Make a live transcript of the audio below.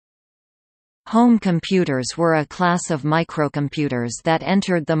Home computers were a class of microcomputers that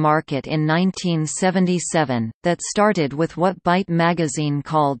entered the market in 1977, that started with what Byte magazine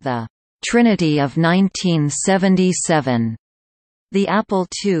called the "Trinity of 1977." The Apple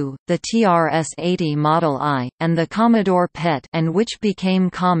II, the TRS-80 Model I, and the Commodore PET, and which became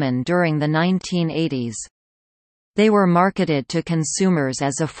common during the 1980s. They were marketed to consumers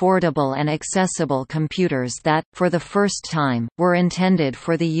as affordable and accessible computers that, for the first time, were intended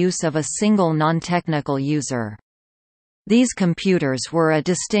for the use of a single non-technical user. These computers were a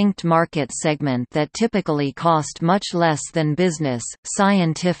distinct market segment that typically cost much less than business,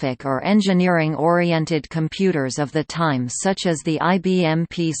 scientific or engineering-oriented computers of the time such as the IBM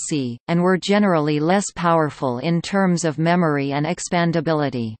PC, and were generally less powerful in terms of memory and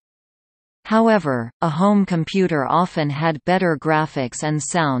expandability. However, a home computer often had better graphics and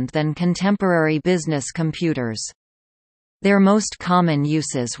sound than contemporary business computers. Their most common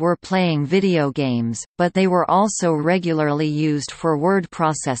uses were playing video games, but they were also regularly used for word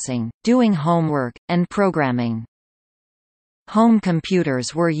processing, doing homework, and programming. Home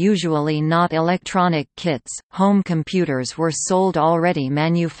computers were usually not electronic kits. Home computers were sold already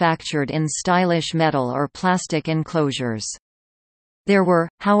manufactured in stylish metal or plastic enclosures. There were,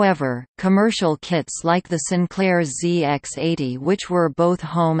 however, commercial kits like the Sinclair ZX80 which were both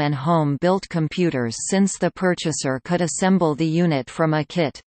home and home-built computers since the purchaser could assemble the unit from a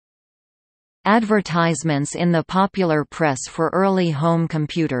kit. Advertisements in the popular press for early home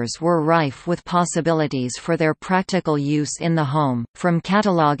computers were rife with possibilities for their practical use in the home, from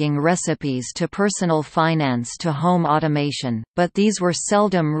cataloging recipes to personal finance to home automation, but these were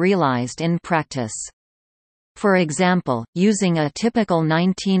seldom realized in practice. For example, using a typical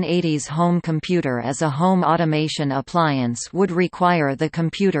 1980s home computer as a home automation appliance would require the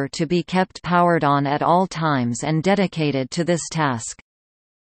computer to be kept powered on at all times and dedicated to this task.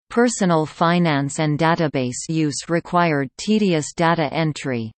 Personal finance and database use required tedious data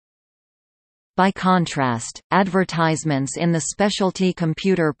entry. By contrast, advertisements in the specialty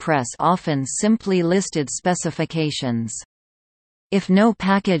computer press often simply listed specifications. If no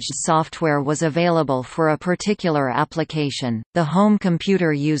packaged software was available for a particular application, the home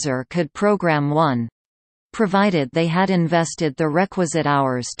computer user could program one, provided they had invested the requisite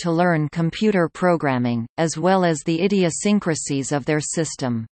hours to learn computer programming, as well as the idiosyncrasies of their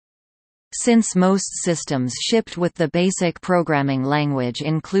system. Since most systems shipped with the basic programming language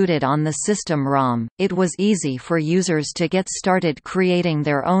included on the system ROM, it was easy for users to get started creating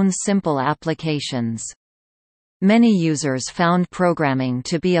their own simple applications. Many users found programming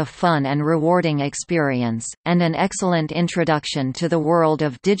to be a fun and rewarding experience, and an excellent introduction to the world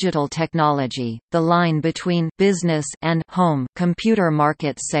of digital technology. The line between business and home computer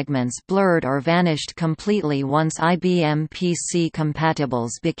market segments blurred or vanished completely once IBM PC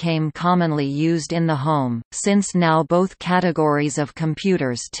compatibles became commonly used in the home, since now both categories of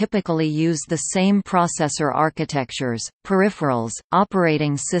computers typically use the same processor architectures, peripherals,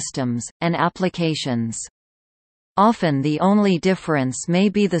 operating systems, and applications. Often the only difference may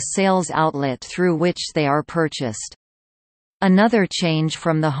be the sales outlet through which they are purchased. Another change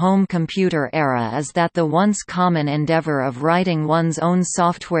from the home computer era is that the once common endeavor of writing one's own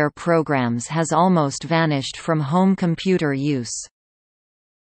software programs has almost vanished from home computer use.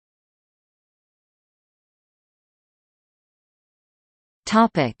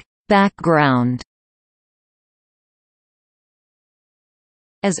 Background.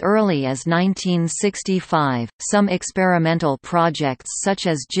 As early as 1965, some experimental projects such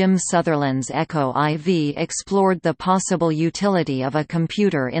as Jim Sutherland's Echo IV explored the possible utility of a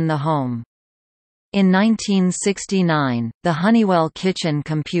computer in the home. In 1969, the Honeywell kitchen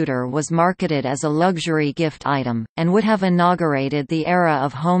computer was marketed as a luxury gift item, and would have inaugurated the era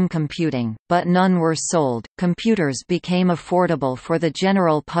of home computing, but none were sold. Computers became affordable for the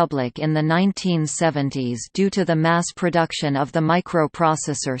general public in the 1970s due to the mass production of the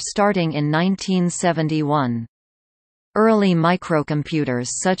microprocessor starting in 1971. Early microcomputers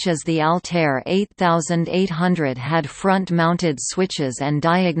such as the Altair 8800 had front-mounted switches and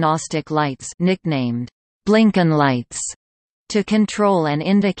diagnostic lights nicknamed Blinken lights to control and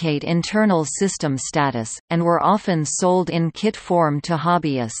indicate internal system status, and were often sold in kit form to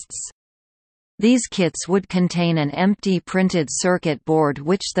hobbyists. These kits would contain an empty printed circuit board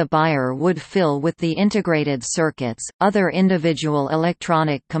which the buyer would fill with the integrated circuits, other individual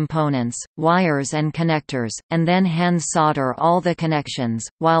electronic components, wires and connectors, and then hand solder all the connections.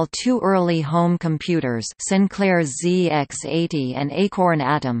 While two early home computers, Sinclair ZX80 and Acorn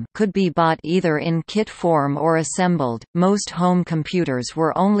Atom, could be bought either in kit form or assembled, most home computers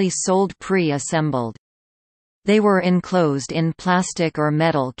were only sold pre-assembled. They were enclosed in plastic or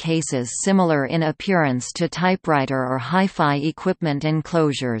metal cases similar in appearance to typewriter or hi-fi equipment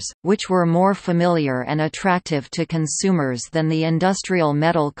enclosures, which were more familiar and attractive to consumers than the industrial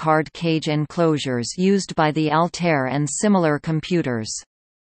metal card cage enclosures used by the Altair and similar computers.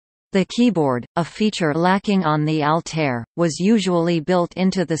 The keyboard, a feature lacking on the Altair, was usually built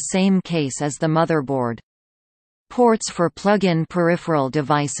into the same case as the motherboard. Ports for plug-in peripheral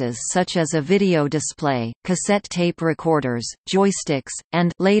devices such as a video display, cassette tape recorders, joysticks,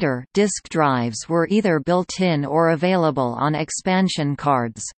 and later disk drives were either built-in or available on expansion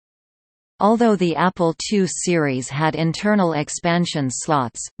cards. Although the Apple II series had internal expansion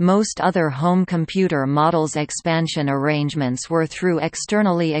slots, most other home computer models' expansion arrangements were through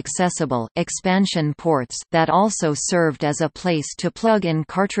externally accessible expansion ports that also served as a place to plug in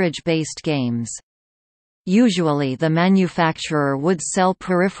cartridge-based games. Usually the manufacturer would sell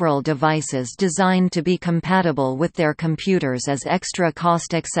peripheral devices designed to be compatible with their computers as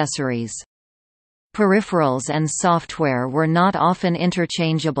extra-cost accessories. Peripherals and software were not often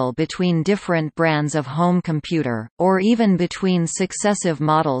interchangeable between different brands of home computer, or even between successive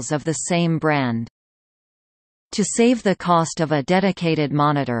models of the same brand. To save the cost of a dedicated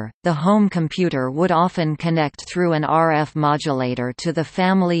monitor, the home computer would often connect through an RF modulator to the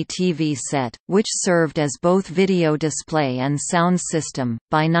family TV set, which served as both video display and sound system.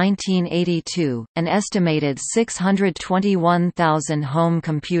 By 1982, an estimated 621,000 home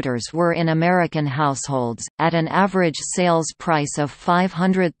computers were in American households, at an average sales price of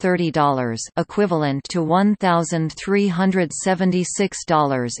 $530, equivalent to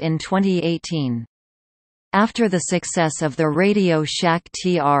 $1,376 in 2018. After the success of the Radio Shack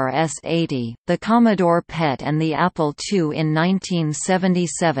TRS-80, the Commodore PET and the Apple II in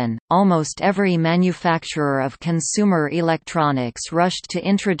 1977, almost every manufacturer of consumer electronics rushed to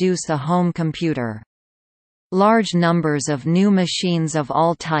introduce a home computer. Large numbers of new machines of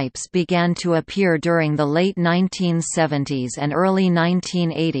all types began to appear during the late 1970s and early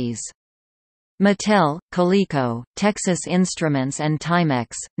 1980s. Mattel, Coleco, Texas Instruments and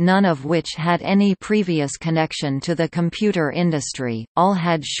Timex, none of which had any previous connection to the computer industry, all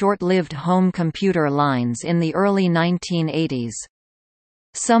had short-lived home computer lines in the early 1980s.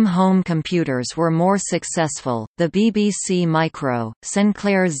 Some home computers were more successful. The BBC Micro,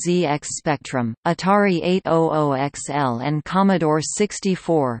 Sinclair ZX Spectrum, Atari 800XL and Commodore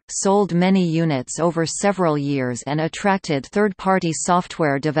 64 sold many units over several years and attracted third-party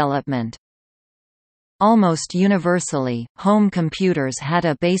software development. Almost universally, home computers had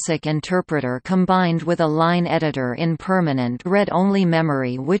a basic interpreter combined with a line editor in permanent read-only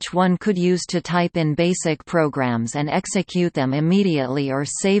memory which one could use to type in basic programs and execute them immediately or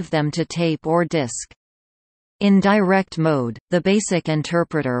save them to tape or disk. In direct mode, the basic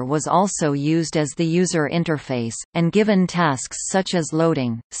interpreter was also used as the user interface, and given tasks such as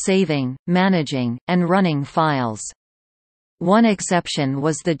loading, saving, managing, and running files. One exception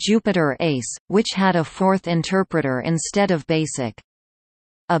was the Jupiter Ace, which had a fourth interpreter instead of BASIC.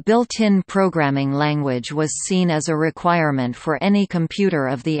 A built-in programming language was seen as a requirement for any computer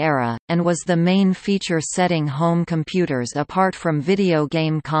of the era, and was the main feature setting home computers apart from video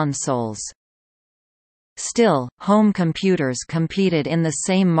game consoles. Still, home computers competed in the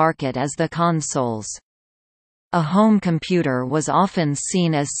same market as the consoles. A home computer was often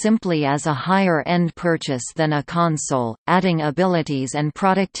seen as simply as a higher-end purchase than a console, adding abilities and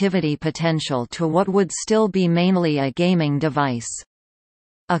productivity potential to what would still be mainly a gaming device.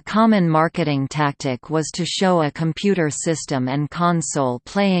 A common marketing tactic was to show a computer system and console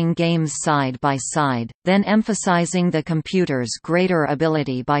playing games side by side, then emphasizing the computer's greater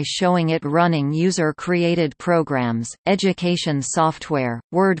ability by showing it running user-created programs, education software,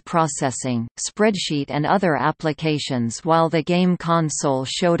 word processing, spreadsheet and other applications while the game console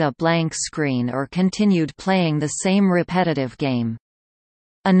showed a blank screen or continued playing the same repetitive game.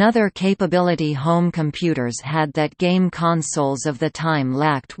 Another capability home computers had that game consoles of the time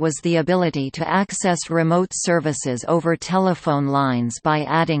lacked was the ability to access remote services over telephone lines by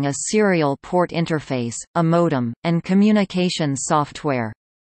adding a serial port interface, a modem, and communication software.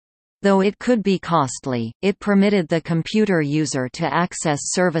 Though it could be costly, it permitted the computer user to access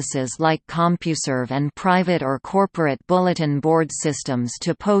services like CompuServe and private or corporate bulletin board systems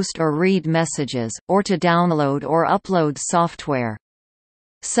to post or read messages, or to download or upload software.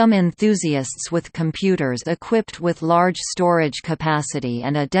 Some enthusiasts with computers equipped with large storage capacity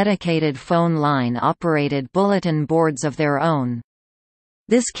and a dedicated phone line operated bulletin boards of their own.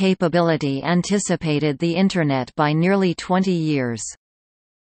 This capability anticipated the Internet by nearly 20 years.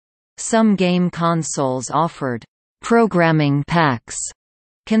 Some game consoles offered programming packs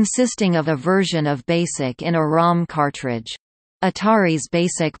consisting of a version of BASIC in a ROM cartridge. Atari's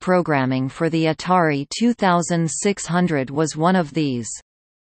BASIC programming for the Atari 2600 was one of these.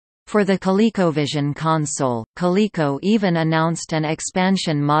 For the ColecoVision console, Coleco even announced an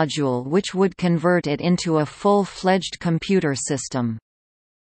expansion module which would convert it into a full-fledged computer system.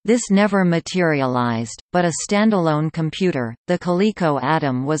 This never materialized, but a standalone computer, the Coleco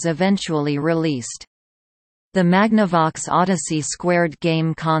Atom, was eventually released. The Magnavox Odyssey squared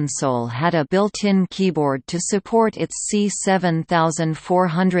game console had a built-in keyboard to support its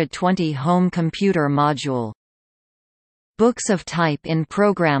C7420 home computer module. Books of type in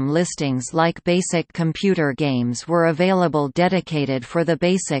program listings like basic computer games were available dedicated for the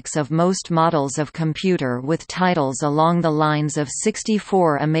basics of most models of computer, with titles along the lines of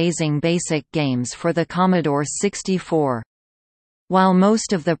 64 Amazing Basic Games for the Commodore 64. While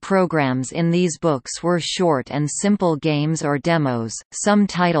most of the programs in these books were short and simple games or demos, some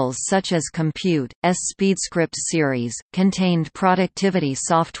titles such as Compute's SpeedScript series, contained productivity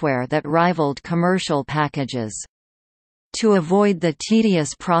software that rivaled commercial packages. To avoid the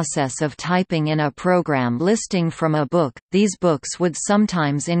tedious process of typing in a program listing from a book, these books would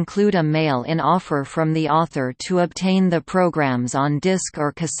sometimes include a mail-in offer from the author to obtain the programs on disc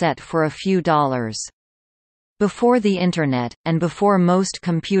or cassette for a few dollars. Before the Internet, and before most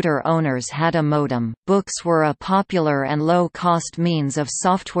computer owners had a modem, books were a popular and low-cost means of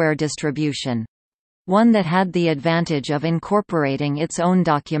software distribution—one that had the advantage of incorporating its own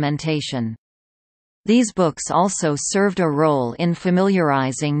documentation. These books also served a role in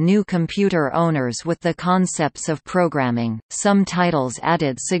familiarizing new computer owners with the concepts of programming. Some titles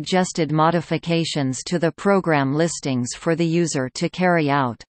added suggested modifications to the program listings for the user to carry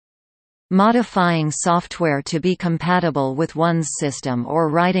out. Modifying software to be compatible with one's system or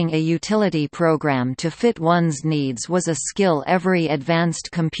writing a utility program to fit one's needs was a skill every advanced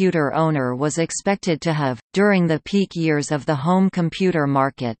computer owner was expected to have. During the peak years of the home computer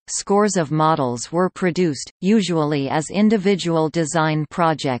market, scores of models were produced, usually as individual design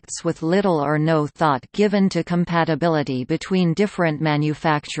projects with little or no thought given to compatibility between different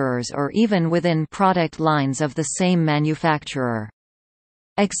manufacturers or even within product lines of the same manufacturer.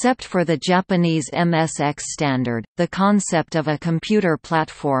 Except for the Japanese MSX standard, the concept of a computer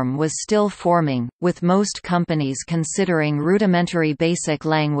platform was still forming, with most companies considering rudimentary basic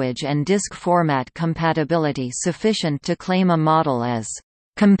language and disk format compatibility sufficient to claim a model as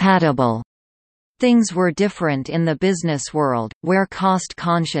compatible. Things were different in the business world, where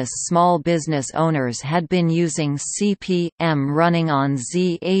cost-conscious small business owners had been using CP/M running on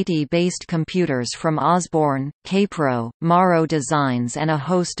Z80-based computers from Osborne, Kaypro, Morrow Designs and a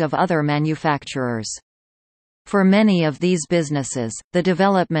host of other manufacturers. For many of these businesses, the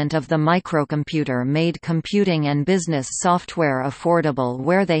development of the microcomputer made computing and business software affordable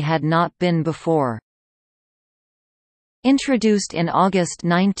where they had not been before. Introduced in August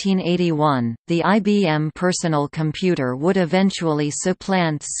 1981, the IBM personal computer would eventually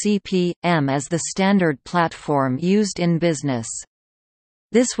supplant CP/M as the standard platform used in business.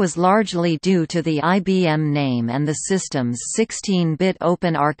 This was largely due to the IBM name and the system's 16-bit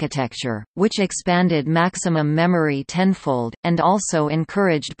open architecture, which expanded maximum memory tenfold, and also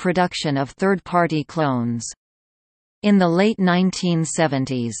encouraged production of third-party clones. In the late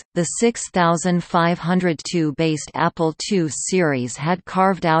 1970s, the 6502-based Apple II series had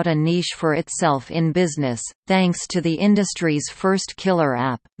carved out a niche for itself in business, thanks to the industry's first killer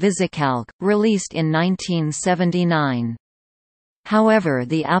app, VisiCalc, released in 1979. However,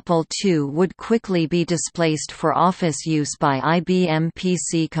 the Apple II would quickly be displaced for office use by IBM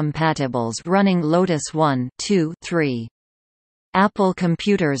PC compatibles running Lotus 1, 2, 3. Apple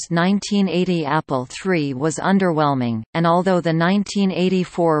Computer's 1980 Apple III was underwhelming, and although the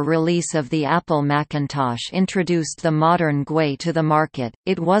 1984 release of the Apple Macintosh introduced the modern GUI to the market,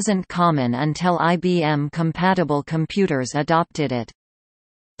 it wasn't common until IBM-compatible computers adopted it.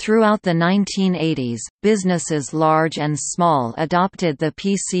 Throughout the 1980s, businesses large and small adopted the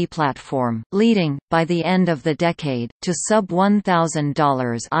PC platform, leading, by the end of the decade, to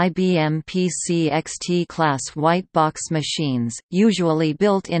sub-$1,000 IBM PC XT-class white box machines, usually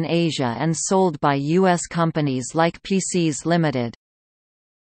built in Asia and sold by U.S. companies like PCs Limited.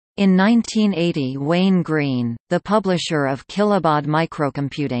 In 1980, Wayne Green, the publisher of Kilobaud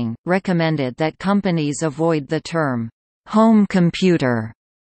Microcomputing, recommended that companies avoid the term home computer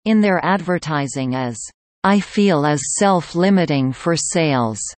in their advertising as, "I feel is self-limiting for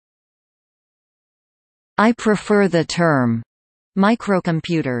sales." I prefer the term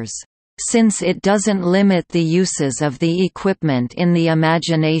microcomputers, since it doesn't limit the uses of the equipment in the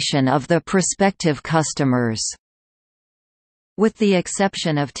imagination of the prospective customers. With the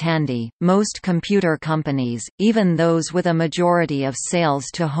exception of Tandy, most computer companies, even those with a majority of sales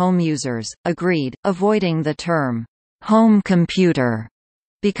to home users, agreed, avoiding the term home computer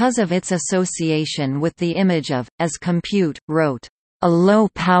because of its association with the image of, as Compute wrote, a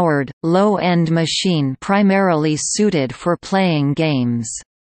low-powered, low-end machine primarily suited for playing games.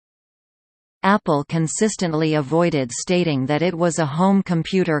 Apple consistently avoided stating that it was a home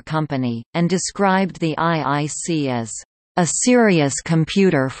computer company, and described the IIC as a serious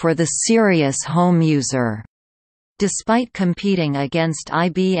computer for the serious home user. Despite competing against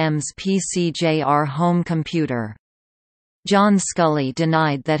IBM's PCJR home computer. John Sculley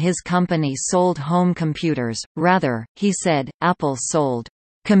denied that his company sold home computers, rather, he said, Apple sold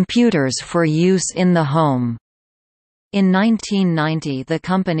computers for use in the home. In 1990 the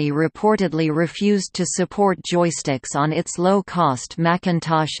company reportedly refused to support joysticks on its low-cost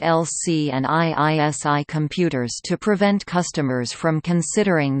Macintosh LC and IISI computers to prevent customers from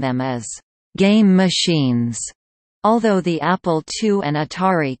considering them as game machines. Although the Apple II and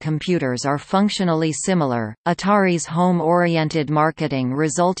Atari computers are functionally similar, Atari's home-oriented marketing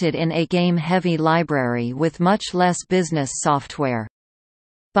resulted in a game-heavy library with much less business software.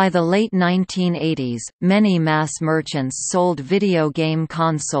 By the late 1980s, many mass merchants sold video game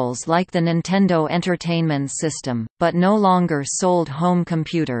consoles like the Nintendo Entertainment System, but no longer sold home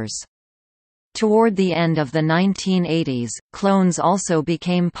computers. Toward the end of the 1980s, clones also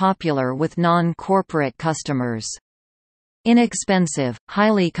became popular with non-corporate customers. Inexpensive,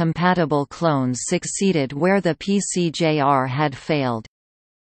 highly compatible clones succeeded where the PCJR had failed.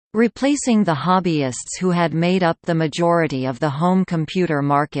 Replacing the hobbyists who had made up the majority of the home computer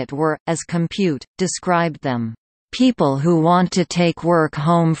market were, as Compute described them, people who want to take work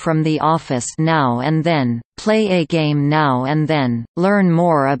home from the office now and then, play a game now and then, learn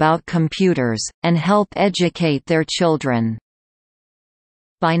more about computers, and help educate their children.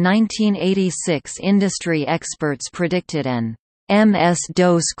 By 1986 industry experts predicted an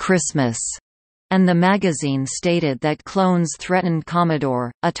MS-DOS Christmas, and the magazine stated that clones threatened Commodore,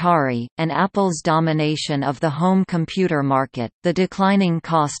 Atari, and Apple's domination of the home computer market, the declining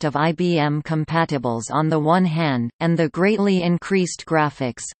cost of IBM compatibles on the one hand, and the greatly increased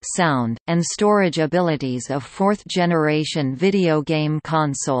graphics, sound, and storage abilities of fourth-generation video game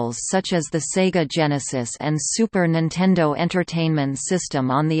consoles such as the Sega Genesis and Super Nintendo Entertainment System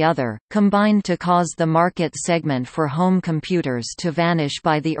on the other, combined to cause the market segment for home computers to vanish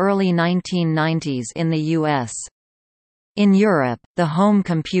by the early 1990s in the U.S. In Europe, the home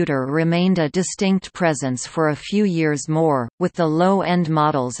computer remained a distinct presence for a few years more, with the low-end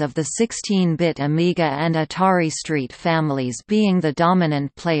models of the 16-bit Amiga and Atari ST families being the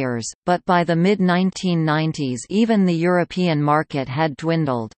dominant players, but by the mid-1990s even the European market had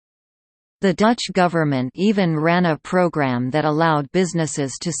dwindled. The Dutch government even ran a program that allowed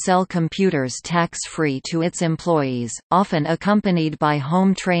businesses to sell computers tax-free to its employees, often accompanied by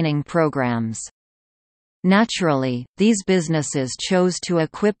home training programs. Naturally, these businesses chose to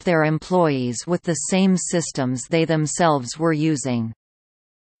equip their employees with the same systems they themselves were using.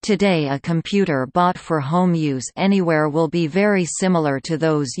 Today a computer bought for home use anywhere will be very similar to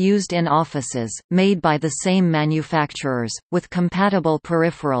those used in offices, made by the same manufacturers, with compatible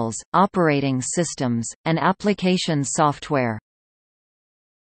peripherals, operating systems, and application software.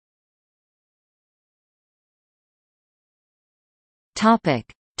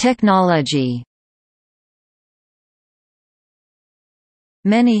 Technology.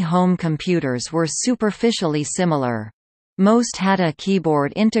 Many home computers were superficially similar. Most had a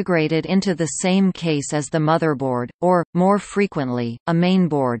keyboard integrated into the same case as the motherboard, or, more frequently, a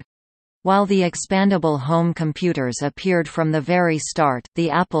mainboard. While the expandable home computers appeared from the very start,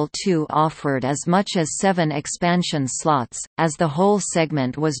 the Apple II offered as much as 7 expansion slots. As the whole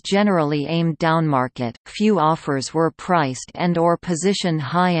segment was generally aimed downmarket, few offers were priced and/or positioned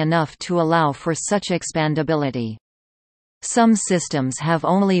high enough to allow for such expandability. Some systems have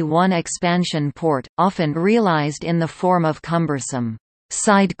only one expansion port, often realized in the form of cumbersome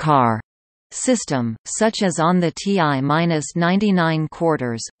sidecar system, such as on the TI-99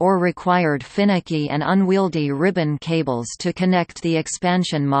 quarters, or required finicky and unwieldy ribbon cables to connect the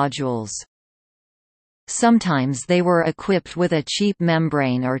expansion modules. Sometimes they were equipped with a cheap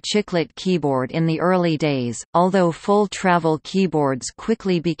membrane or chiclet keyboard in the early days, although full travel keyboards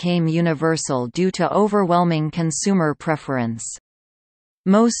quickly became universal due to overwhelming consumer preference.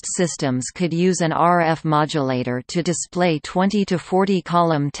 Most systems could use an RF modulator to display 20 to 40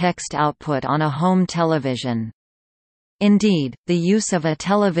 column text output on a home television. Indeed, the use of a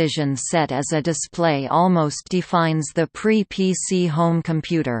television set as a display almost defines the pre-PC home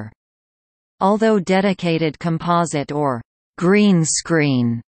computer. Although dedicated composite or green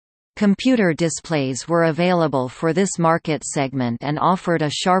screen computer displays were available for this market segment and offered a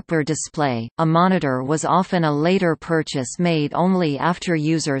sharper display. A monitor was often a later purchase made only after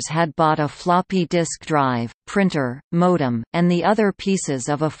users had bought a floppy disk drive, printer, modem, and the other pieces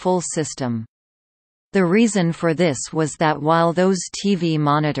of a full system. The reason for this was that while those TV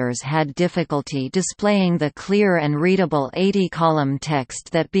monitors had difficulty displaying the clear and readable 80-column text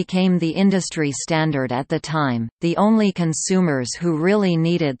that became the industry standard at the time, the only consumers who really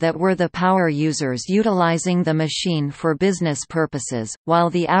needed that were the power users utilizing the machine for business purposes, while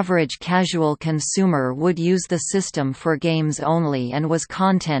the average casual consumer would use the system for games only and was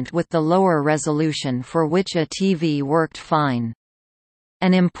content with the lower resolution for which a TV worked fine.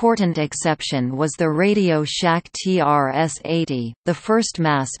 An important exception was the Radio Shack TRS-80, the first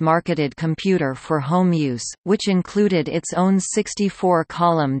mass-marketed computer for home use, which included its own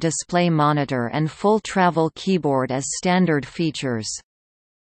 64-column display monitor and full travel keyboard as standard features.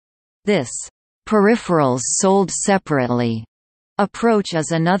 This "peripherals sold separately" approach is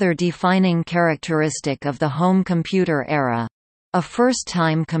another defining characteristic of the home computer era. A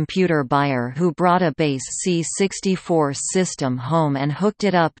first-time computer buyer who brought a base C64 system home and hooked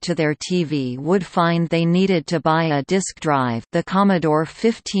it up to their TV would find they needed to buy a disk drive. The Commodore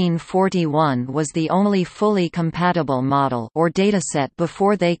 1541 was the only fully compatible model or dataset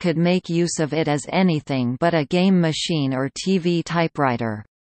before they could make use of it as anything but a game machine or TV typewriter.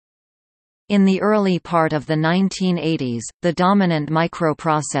 In the early part of the 1980s, the dominant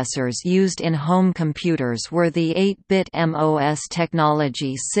microprocessors used in home computers were the 8-bit MOS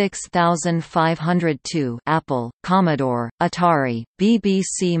technology 6502 Apple, Commodore, Atari,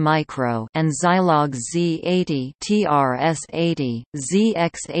 BBC Micro, and Zilog Z80 TRS-80,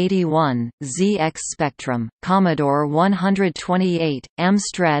 ZX81, ZX Spectrum, Commodore 128,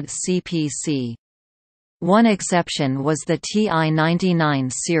 Amstrad CPC. One exception was the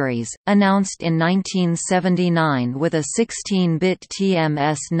TI-99 series, announced in 1979 with a 16-bit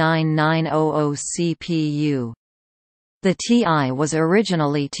TMS-9900 CPU. The TI was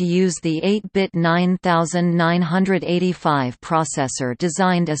originally to use the 8-bit 9985 processor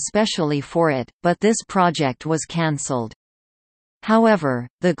designed especially for it, but this project was cancelled. However,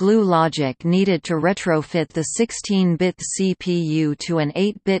 the glue logic needed to retrofit the 16-bit CPU to an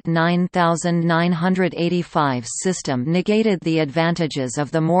 8-bit 9985 system negated the advantages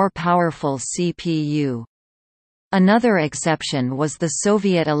of the more powerful CPU. Another exception was the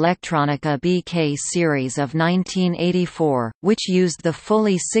Soviet Elektronika BK series of 1984, which used the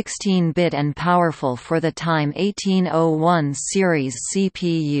fully 16-bit and powerful for the time 1801 series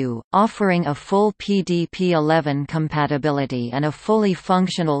CPU, offering a full PDP-11 compatibility and a fully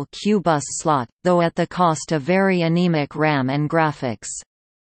functional Q-bus slot, though at the cost of very anemic RAM and graphics.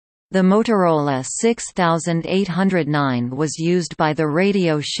 The Motorola 6809 was used by the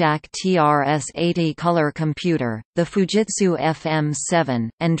Radio Shack TRS-80 color computer, the Fujitsu FM7,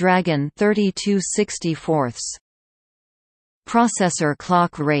 and Dragon 32/64. Processor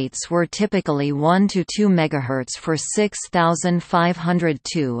clock rates were typically 1 to 2 MHz for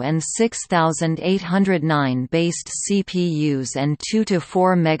 6502 and 6809 based CPUs and 2 to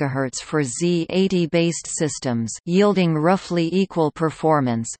 4 MHz for Z80 based systems, yielding roughly equal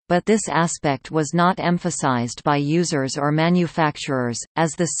performance, but this aspect was not emphasized by users or manufacturers,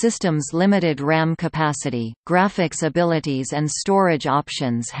 as the system's limited RAM capacity, graphics abilities and storage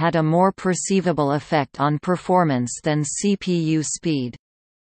options had a more perceivable effect on performance than CPU speed.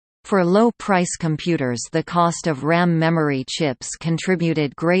 For low-price computers, the cost of RAM memory chips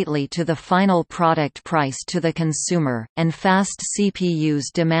contributed greatly to the final product price to the consumer, and fast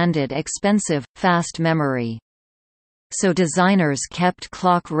CPUs demanded expensive, fast memory. So designers kept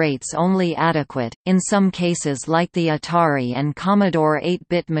clock rates only adequate. In some cases like the Atari and Commodore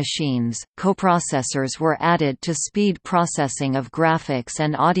 8-bit machines, coprocessors were added to speed processing of graphics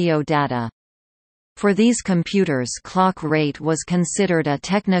and audio data. For these computers, clock rate was considered a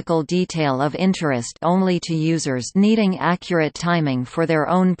technical detail of interest only to users needing accurate timing for their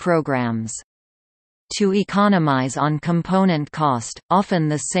own programs. To economize on component cost, often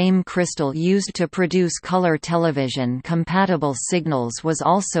the same crystal used to produce color television-compatible signals was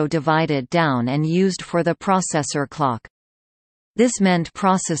also divided down and used for the processor clock. This meant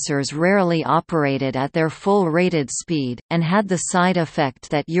processors rarely operated at their full rated speed, and had the side effect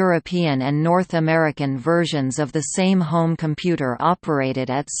that European and North American versions of the same home computer operated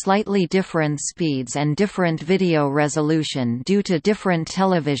at slightly different speeds and different video resolution due to different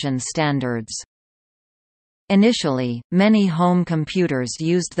television standards. Initially, many home computers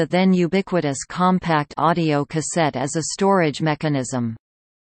used the then ubiquitous compact audio cassette as a storage mechanism.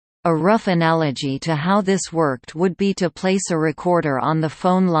 A rough analogy to how this worked would be to place a recorder on the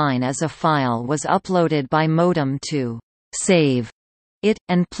phone line as a file was uploaded by modem to save it,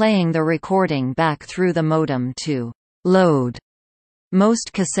 and playing the recording back through the modem to load.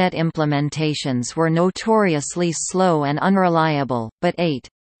 Most cassette implementations were notoriously slow and unreliable, but 8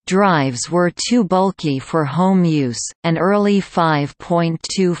 drives were too bulky for home use. An early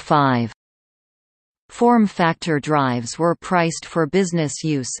 5.25 form factor drives were priced for business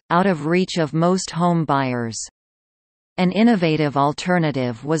use, out of reach of most home buyers. An innovative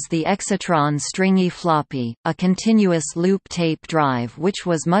alternative was the Exatron stringy floppy, a continuous loop tape drive which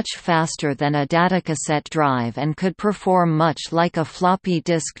was much faster than a datacassette drive and could perform much like a floppy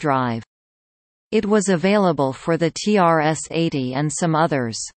disk drive. It was available for the TRS-80 and some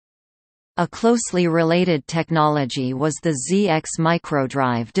others. A closely related technology was the ZX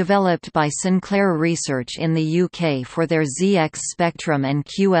microdrive developed by Sinclair Research in the UK for their ZX Spectrum and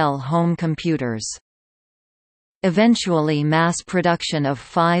QL home computers. Eventually mass production of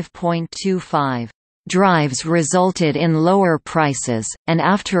 5.25 drives resulted in lower prices, and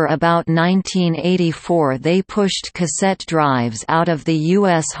after about 1984 they pushed cassette drives out of the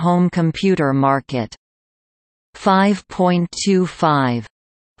U.S. home computer market. 5.25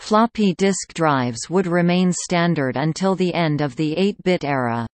 floppy disk drives would remain standard until the end of the 8-bit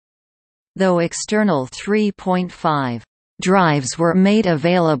era. Though external 3.5 drives were made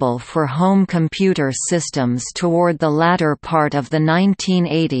available for home computer systems toward the latter part of the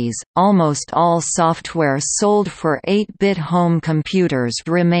 1980s, almost all software sold for 8-bit home computers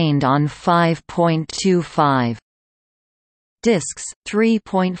remained on 5.25. Disks,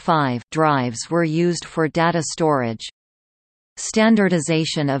 3.5 drives were used for data storage.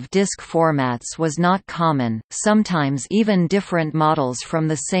 Standardization of disk formats was not common, sometimes even different models from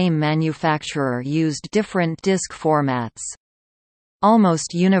the same manufacturer used different disk formats.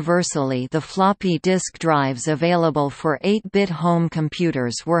 Almost universally the floppy disk drives available for 8-bit home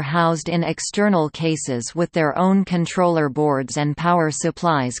computers were housed in external cases with their own controller boards and power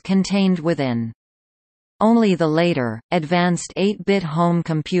supplies contained within. Only the later, advanced 8-bit home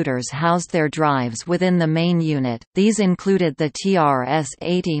computers housed their drives within the main unit. These included the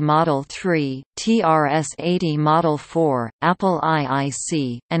TRS-80 Model 3, TRS-80 Model 4, Apple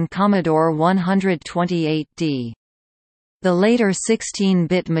IIC, and Commodore 128D. The later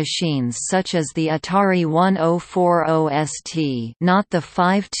 16-bit machines such as the Atari 1040 ST, not the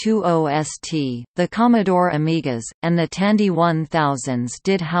 520 ST, the Commodore Amigas, and the Tandy 1000s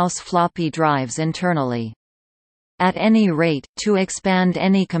did house floppy drives internally. At any rate, to expand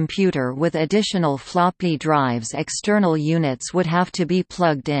any computer with additional floppy drives, external units would have to be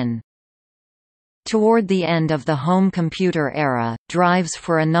plugged in. Toward the end of the home computer era, drives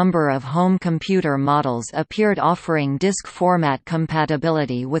for a number of home computer models appeared offering disk format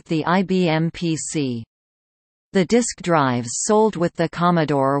compatibility with the IBM PC. The disk drives sold with the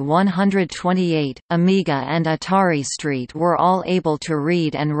Commodore 128, Amiga and Atari ST were all able to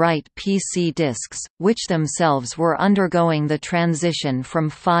read and write PC disks, which themselves were undergoing the transition from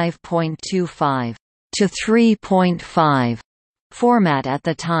 5.25 to 3.5 format at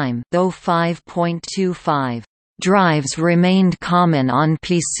the time, though 5.25 drives remained common on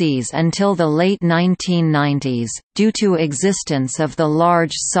PCs until the late 1990s, due to existence of the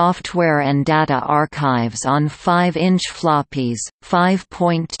large software and data archives on 5-inch floppies.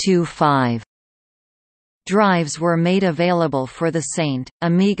 5.25 drives were made available for the Saint,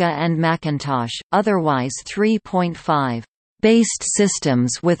 Amiga and Macintosh, otherwise 3.5 based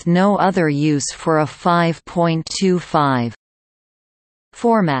systems with no other use for a 5.25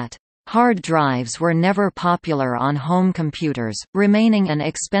 format. Hard drives were never popular on home computers, remaining an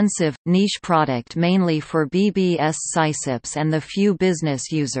expensive, niche product mainly for BBS sysops and the few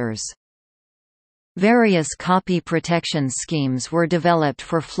business users. Various copy protection schemes were developed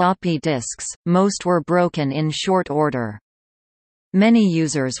for floppy disks, most were broken in short order. Many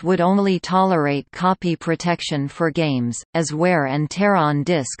users would only tolerate copy protection for games, as wear and tear on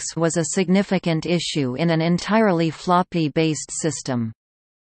disks was a significant issue in an entirely floppy-based system.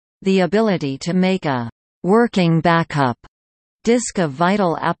 The ability to make a working backup disk of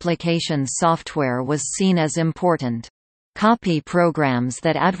vital application software was seen as important. Copy programs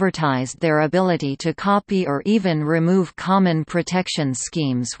that advertised their ability to copy or even remove common protection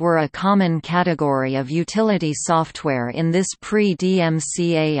schemes were a common category of utility software in this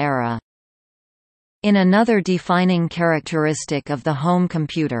pre-DMCA era. In another defining characteristic of the home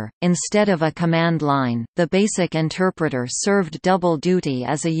computer, instead of a command line, the basic interpreter served double duty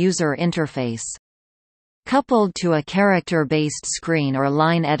as a user interface. Coupled to a character-based screen or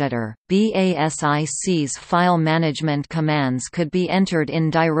line editor, BASIC's file management commands could be entered in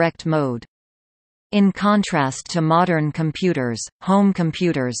direct mode. In contrast to modern computers, home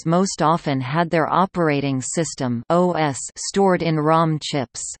computers most often had their operating system (OS) stored in ROM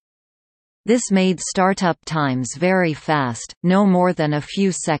chips. This made startup times very fast, no more than a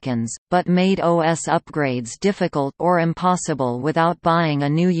few seconds, but made OS upgrades difficult or impossible without buying a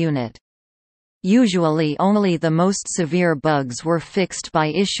new unit. Usually only the most severe bugs were fixed by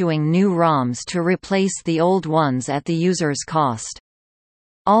issuing new ROMs to replace the old ones at the user's cost.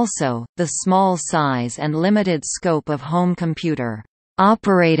 Also, the small size and limited scope of home computer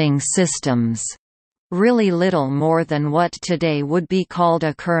operating systems, really little more than what today would be called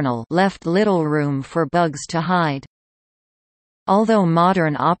a kernel, left little room for bugs to hide. Although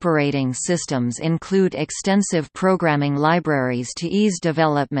modern operating systems include extensive programming libraries to ease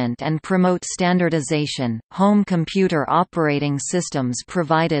development and promote standardization, home computer operating systems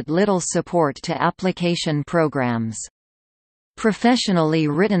provided little support to application programs. Professionally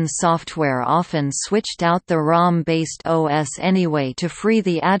written software often switched out the ROM-based OS anyway to free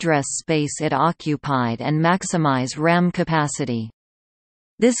the address space it occupied and maximize RAM capacity.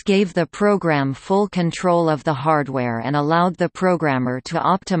 This gave the program full control of the hardware and allowed the programmer to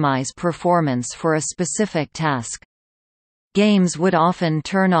optimize performance for a specific task. Games would often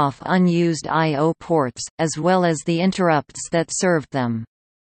turn off unused I/O ports, as well as the interrupts that served them.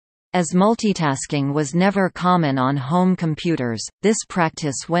 As multitasking was never common on home computers, this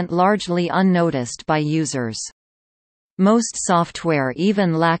practice went largely unnoticed by users. Most software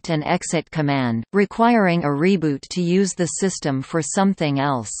even lacked an exit command, requiring a reboot to use the system for something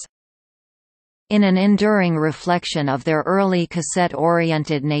else. In an enduring reflection of their early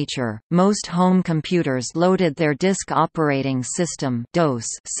cassette-oriented nature, most home computers loaded their disk operating system (DOS)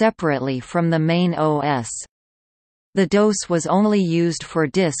 separately from the main OS. The DOS was only used for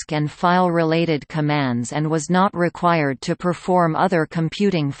disk and file-related commands and was not required to perform other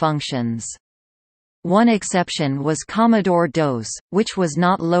computing functions. One exception was Commodore DOS, which was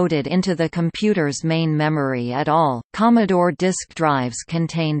not loaded into the computer's main memory at all. Commodore disk drives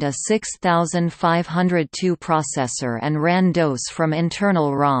contained a 6502 processor and ran DOS from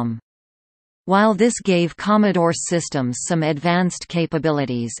internal ROM. While this gave Commodore systems some advanced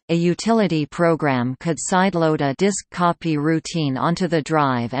capabilities, a utility program could sideload a disk copy routine onto the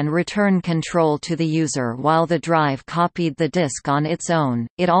drive and return control to the user while the drive copied the disk on its own.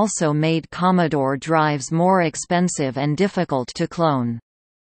 It also made Commodore drives more expensive and difficult to clone.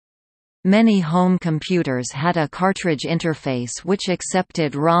 Many home computers had a cartridge interface which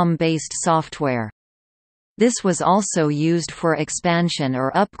accepted ROM-based software. This was also used for expansion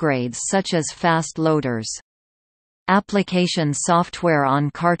or upgrades such as fast loaders. Application software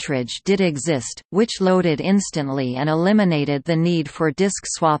on cartridge did exist, which loaded instantly and eliminated the need for disk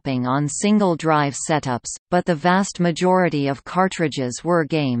swapping on single drive setups, but the vast majority of cartridges were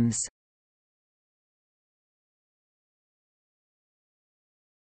games.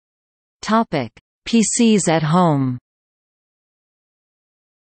 PCs at home.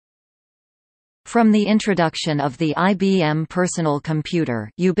 From the introduction of the IBM personal computer,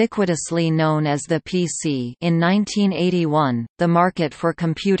 ubiquitously known as the PC, in 1981, the market for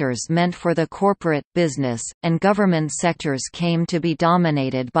computers meant for the corporate, business, and government sectors came to be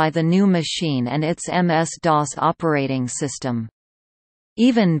dominated by the new machine and its MS-DOS operating system.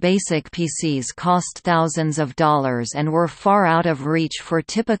 Even basic PCs cost thousands of dollars and were far out of reach for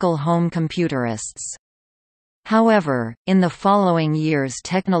typical home computerists. However, in the following years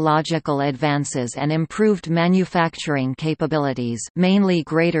technological advances and improved manufacturing capabilities, mainly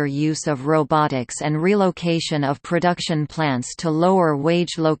greater use of robotics and relocation of production plants to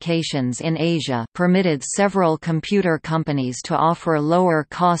lower-wage locations in Asia, permitted several computer companies to offer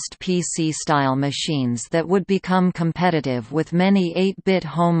lower-cost PC-style machines that would become competitive with many 8-bit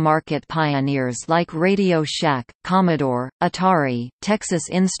home market pioneers like Radio Shack, Commodore, Atari, Texas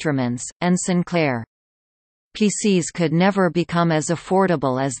Instruments, and Sinclair. PCs could never become as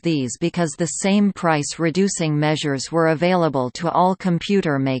affordable as these because the same price-reducing measures were available to all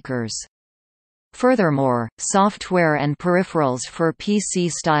computer makers. Furthermore, software and peripherals for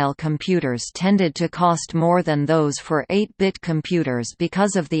PC-style computers tended to cost more than those for 8-bit computers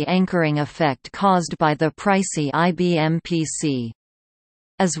because of the anchoring effect caused by the pricey IBM PC.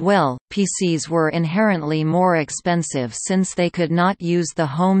 As well, PCs were inherently more expensive since they could not use the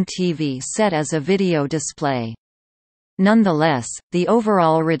home TV set as a video display. Nonetheless, the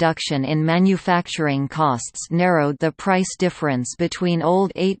overall reduction in manufacturing costs narrowed the price difference between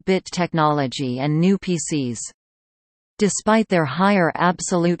old 8-bit technology and new PCs. Despite their higher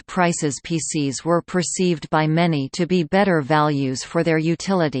absolute prices, PCs were perceived by many to be better values for their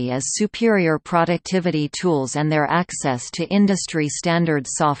utility as superior productivity tools and their access to industry-standard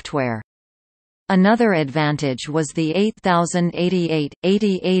software. Another advantage was the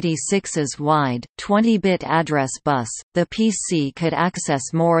 8088-8086's wide, 20-bit address bus. The PC could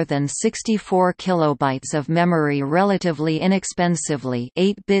access more than 64 kilobytes of memory relatively inexpensively,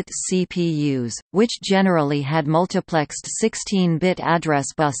 8-bit CPUs, which generally had multiplexed 16-bit address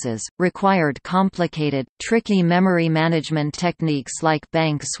buses, required complicated, tricky memory management techniques like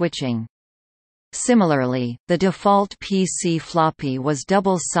bank switching. Similarly, the default PC floppy was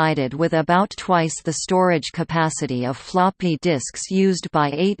double-sided with about twice the storage capacity of floppy disks used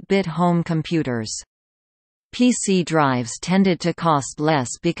by 8-bit home computers. PC drives tended to cost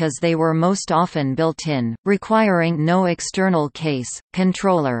less because they were most often built-in, requiring no external case,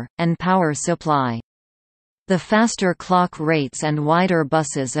 controller, and power supply. The faster clock rates and wider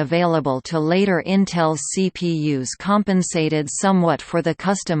buses available to later Intel CPUs compensated somewhat for the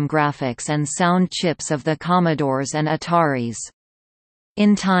custom graphics and sound chips of the Commodores and Ataris.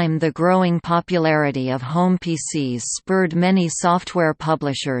 In time, the growing popularity of home PCs spurred many software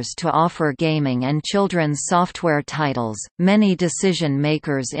publishers to offer gaming and children's software titles. Many decision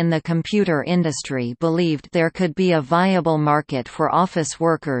makers in the computer industry believed there could be a viable market for office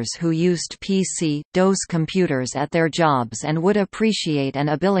workers who used PC-DOS computers at their jobs and would appreciate an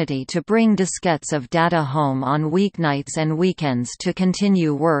ability to bring diskettes of data home on weeknights and weekends to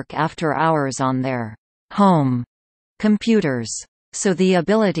continue work after hours on their home computers. So the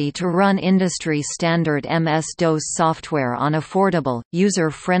ability to run industry-standard MS-DOS software on affordable,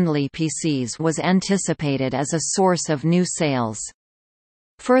 user-friendly PCs was anticipated as a source of new sales.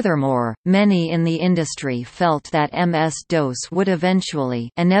 Furthermore, many in the industry felt that MS-DOS would eventually,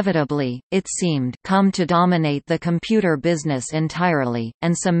 inevitably, it seemed, come to dominate the computer business entirely,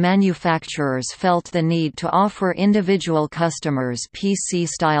 and some manufacturers felt the need to offer individual customers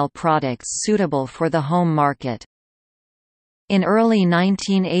PC-style products suitable for the home market. In early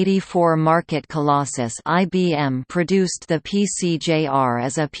 1984, market colossus IBM produced the PC-JR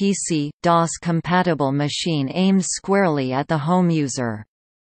as a PC-DOS-compatible machine aimed squarely at the home user.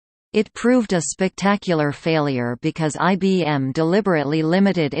 It proved a spectacular failure because IBM deliberately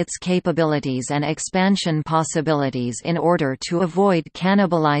limited its capabilities and expansion possibilities in order to avoid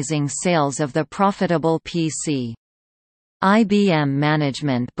cannibalizing sales of the profitable PC. IBM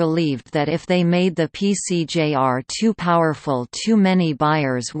management believed that if they made the PC-JR too powerful, too many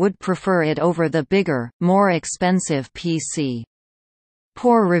buyers would prefer it over the bigger, more expensive PC.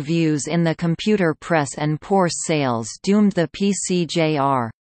 Poor reviews in the computer press and poor sales doomed the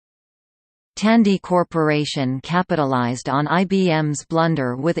PC-JR. Tandy Corporation capitalized on IBM's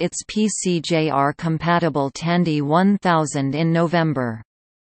blunder with its PC-JR-compatible Tandy 1000 in November.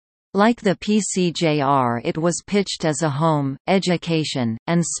 Like the PC-JR, it was pitched as a home, education,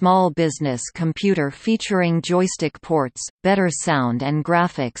 and small business computer featuring joystick ports, better sound and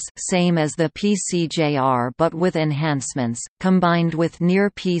graphics same as the PC-JR but with enhancements, combined with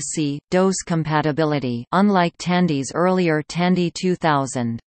near-PC, DOS compatibility unlike Tandy's earlier Tandy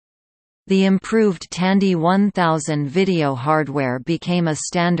 2000. The improved Tandy 1000 video hardware became a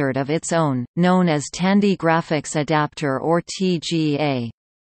standard of its own, known as Tandy Graphics Adapter or TGA.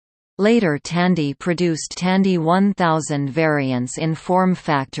 Later Tandy produced Tandy 1000 variants in form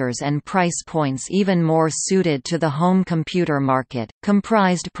factors and price points even more suited to the home computer market,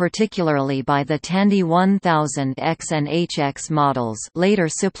 comprised particularly by the Tandy 1000X and HX models, later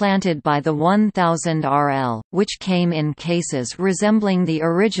supplanted by the 1000RL, which came in cases resembling the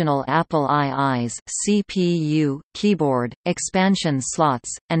original Apple II's, CPU, keyboard, expansion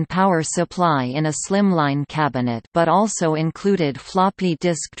slots, and power supply in a slimline cabinet but also included floppy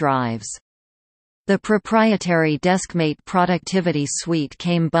disk drives. The proprietary DeskMate productivity suite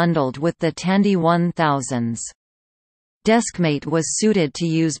came bundled with the Tandy 1000s. DeskMate was suited to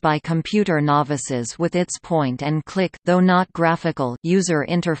use by computer novices with its point-and-click, though not graphical, user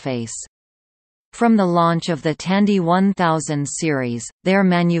interface. From the launch of the Tandy 1000 series, their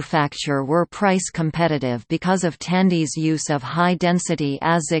manufacture were price competitive because of Tandy's use of high-density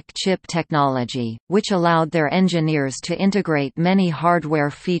ASIC chip technology, which allowed their engineers to integrate many hardware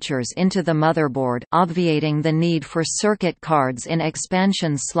features into the motherboard, obviating the need for circuit cards in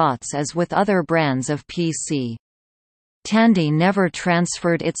expansion slots as with other brands of PC. Tandy never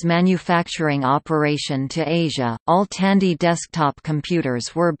transferred its manufacturing operation to Asia. All Tandy desktop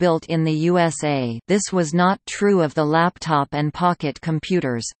computers were built in the USA. This was not true of the laptop and pocket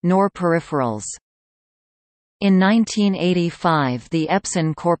computers, nor peripherals. In 1985, the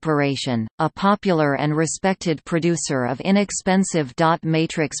Epson Corporation, a popular and respected producer of inexpensive dot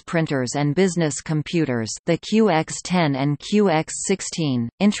matrix printers and business computers, the QX10 and QX16,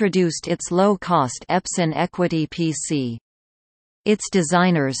 introduced its low-cost Epson Equity PC. Its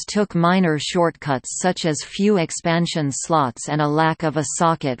designers took minor shortcuts such as few expansion slots and a lack of a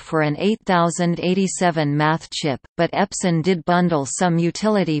socket for an 8087 math chip, but Epson did bundle some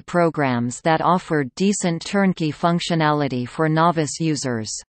utility programs that offered decent turnkey functionality for novice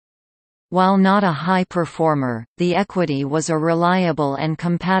users. While not a high performer, the Equity was a reliable and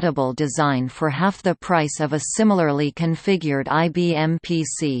compatible design for half the price of a similarly configured IBM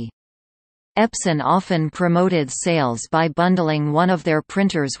PC. Epson often promoted sales by bundling one of their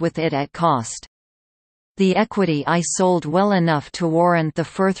printers with it at cost. The Equity I sold well enough to warrant the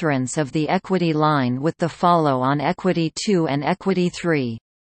furtherance of the Equity line with the follow-on Equity 2 and Equity 3.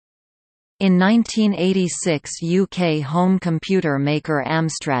 In 1986, UK home computer maker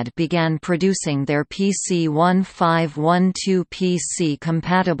Amstrad began producing their PC 1512 PC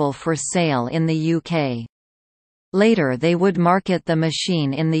compatible for sale in the UK. Later they would market the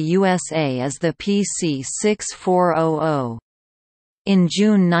machine in the USA as the PC 6400. In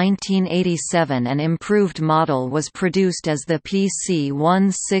June 1987 an improved model was produced as the PC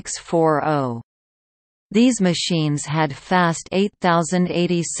 1640. These machines had fast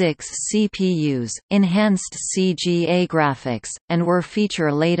 8086 CPUs, enhanced CGA graphics, and were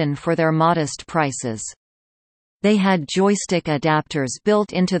feature-laden for their modest prices. They had joystick adapters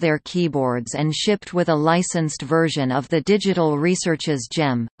built into their keyboards and shipped with a licensed version of the Digital Research's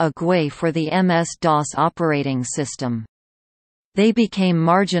GEM, a GUI for the MS-DOS operating system. They became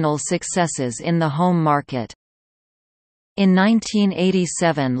marginal successes in the home market. In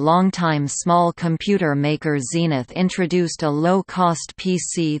 1987, longtime small computer maker Zenith introduced a low-cost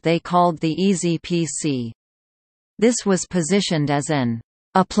PC they called the Easy PC. This was positioned as an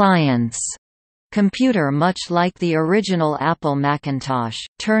appliance computer much like the original Apple Macintosh,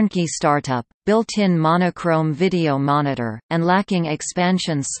 turnkey startup, built-in monochrome video monitor, and lacking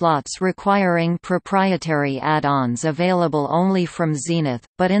expansion slots requiring proprietary add-ons available only from Zenith,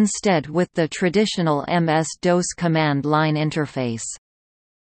 but instead with the traditional MS-DOS command line interface.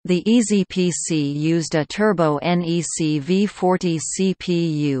 The Easy PC used a Turbo NEC V40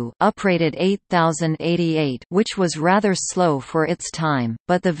 CPU uprated 8088 which was rather slow for its time,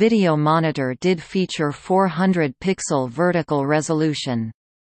 but the video monitor did feature 400-pixel vertical resolution.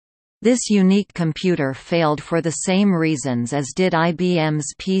 This unique computer failed for the same reasons as did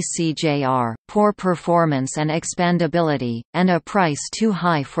IBM's PCJR, poor performance and expandability, and a price too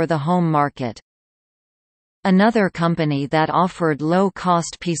high for the home market. Another company that offered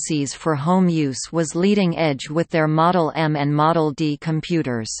low-cost PCs for home use was Leading Edge with their Model M and Model D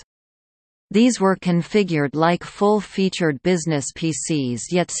computers. These were configured like full-featured business PCs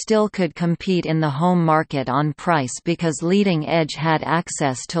yet still could compete in the home market on price because Leading Edge had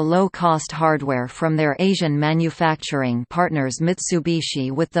access to low-cost hardware from their Asian manufacturing partners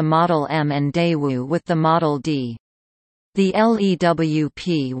Mitsubishi with the Model M and Daewoo with the Model D. The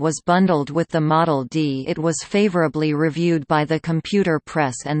LEWP was bundled with the Model D. It was favorably reviewed by the computer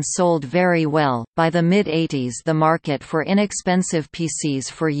press and sold very well. By the mid-80s, the market for inexpensive PCs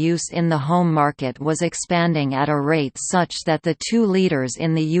for use in the home market was expanding at a rate such that the two leaders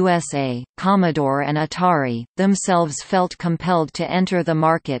in the USA, Commodore and Atari, themselves felt compelled to enter the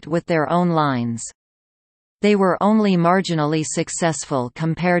market with their own lines. They were only marginally successful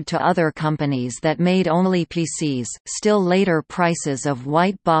compared to other companies that made only PCs. Still later prices of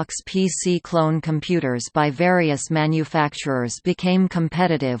white box PC clone computers by various manufacturers became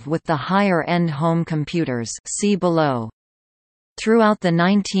competitive with the higher-end home computers. See below. Throughout the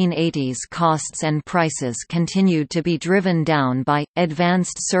 1980s, costs and prices continued to be driven down by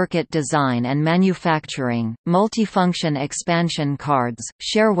advanced circuit design and manufacturing, multifunction expansion cards,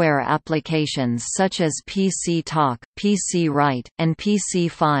 shareware applications such as PC Talk, PC Write, and PC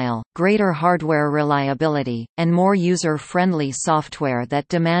File, greater hardware reliability, and more user-friendly software that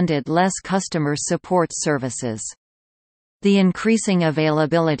demanded less customer support services. The increasing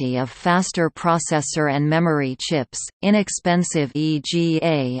availability of faster processor and memory chips, inexpensive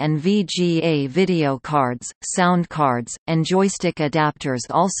EGA and VGA video cards, sound cards, and joystick adapters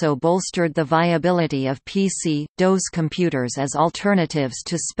also bolstered the viability of PC/DOS computers as alternatives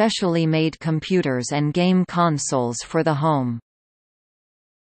to specially made computers and game consoles for the home.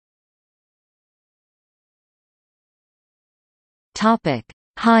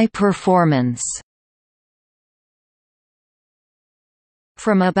 High performance.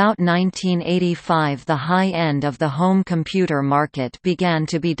 From about 1985, the high end of the home computer market began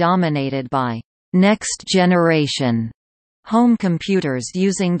to be dominated by next generation home computers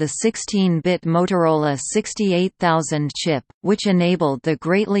using the 16-bit Motorola 68000 chip, which enabled the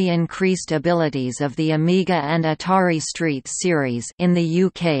greatly increased abilities of the Amiga and Atari ST series. In the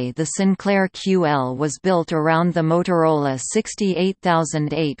UK, the Sinclair QL was built around the Motorola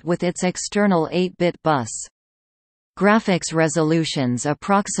 68008 with its external 8-bit bus. Graphics resolutions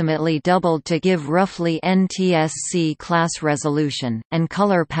approximately doubled to give roughly NTSC class resolution, and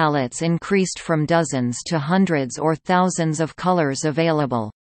color palettes increased from dozens to hundreds or thousands of colors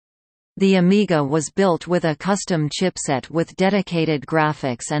available. The Amiga was built with a custom chipset with dedicated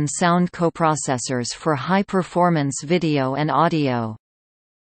graphics and sound coprocessors for high-performance video and audio.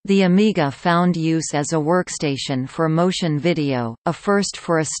 The Amiga found use as a workstation for motion video, a first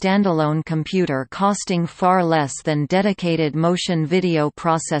for a standalone computer costing far less than dedicated motion video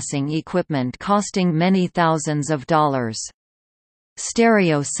processing equipment costing many thousands of dollars.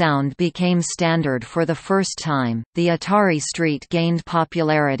 Stereo sound became standard for the first time. The Atari ST gained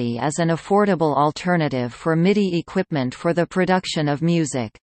popularity as an affordable alternative for MIDI equipment for the production of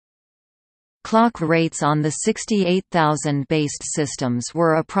music. Clock rates on the 68000-based systems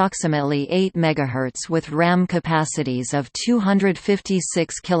were approximately 8 MHz with RAM capacities of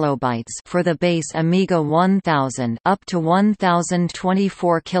 256 KB for the base Amiga 1000 up to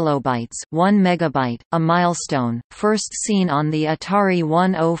 1024 KB 1 MB, a milestone, first seen on the Atari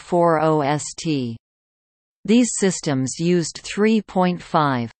 1040 ST. These systems used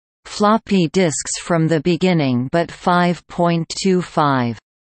 3.5 floppy disks from the beginning but 5.25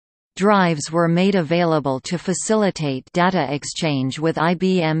 drives were made available to facilitate data exchange with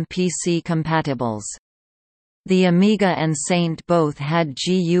IBM PC compatibles. The Amiga and Saint both had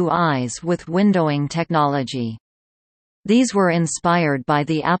GUIs with windowing technology. These were inspired by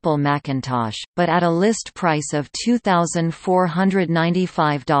the Apple Macintosh, but at a list price of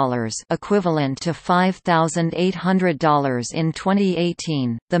 $2,495 equivalent to $5,800 in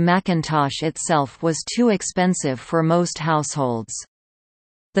 2018, the Macintosh itself was too expensive for most households.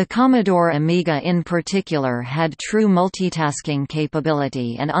 The Commodore Amiga in particular had true multitasking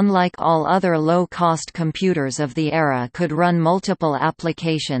capability and unlike all other low-cost computers of the era could run multiple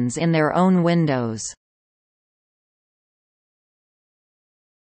applications in their own windows.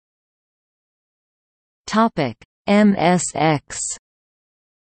 MSX.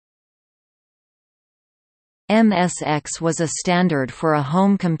 MSX was a standard for a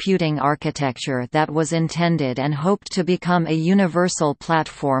home computing architecture that was intended and hoped to become a universal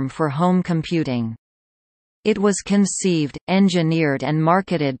platform for home computing. It was conceived, engineered and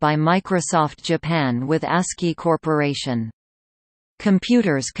marketed by Microsoft Japan with ASCII Corporation.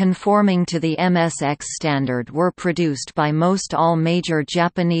 Computers conforming to the MSX standard were produced by most all major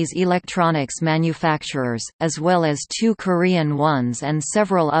Japanese electronics manufacturers, as well as 2 Korean ones and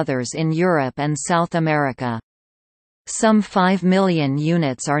several others in Europe and South America. Some 5 million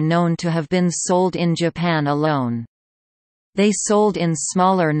units are known to have been sold in Japan alone. They sold in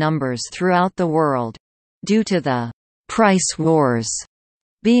smaller numbers throughout the world. Due to the «price wars»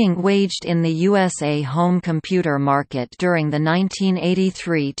 being waged in the USA home computer market during the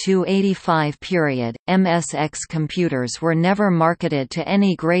 1983–85 period, MSX computers were never marketed to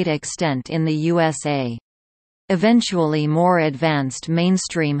any great extent in the USA. Eventually more advanced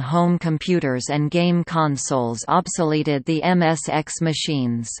mainstream home computers and game consoles obsoleted the MSX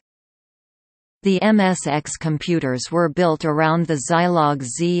machines. The MSX computers were built around the Zilog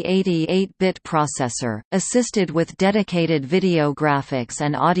Z80 8-bit processor, assisted with dedicated video graphics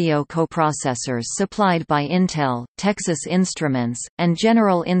and audio coprocessors supplied by Intel, Texas Instruments, and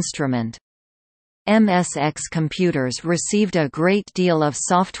General Instrument. MSX computers received a great deal of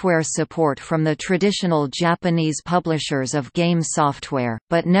software support from the traditional Japanese publishers of game software,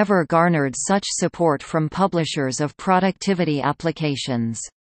 but never garnered such support from publishers of productivity applications.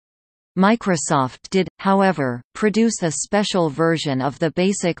 Microsoft did, however, produce a special version of the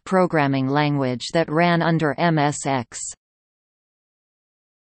basic programming language that ran under MSX.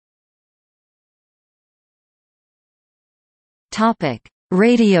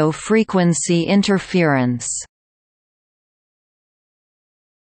 Radio frequency interference.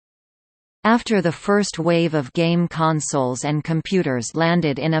 After the first wave of game consoles and computers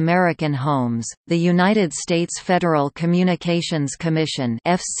landed in American homes, the United States Federal Communications Commission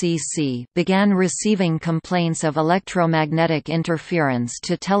 (FCC) began receiving complaints of electromagnetic interference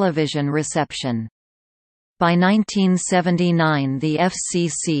to television reception. By 1979 the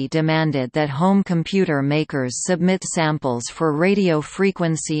FCC demanded that home computer makers submit samples for radio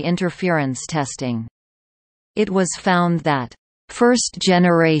frequency interference testing. It was found that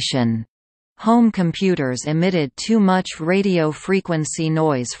first-generation Home computers emitted too much radio frequency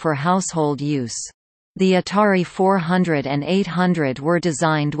noise for household use. The Atari 400 and 800 were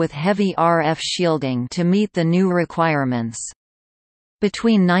designed with heavy RF shielding to meet the new requirements.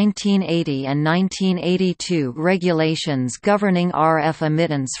 Between 1980 and 1982, regulations governing RF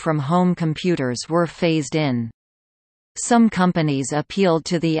emittance from home computers were phased in. Some companies appealed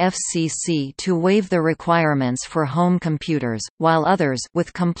to the FCC to waive the requirements for home computers, while others,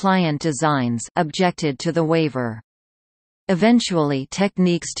 with compliant designs, objected to the waiver. Eventually,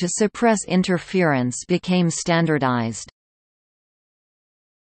 techniques to suppress interference became standardized.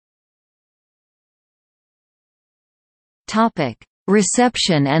 Topic: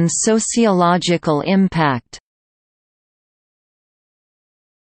 Reception and sociological impact.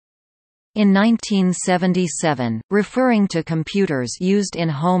 In 1977, referring to computers used in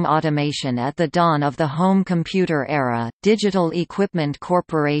home automation at the dawn of the home computer era, Digital Equipment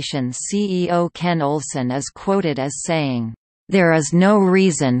Corporation CEO Ken Olsen is quoted as saying, "There is no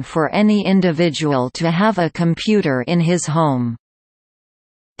reason for any individual to have a computer in his home."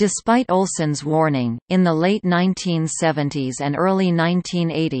 Despite Olsen's warning, in the late 1970s and early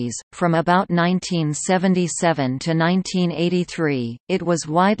 1980s, from about 1977 to 1983, it was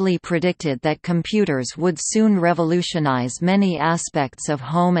widely predicted that computers would soon revolutionize many aspects of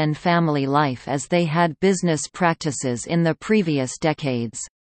home and family life as they had business practices in the previous decades.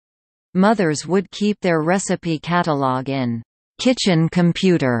 Mothers would keep their recipe catalog in kitchen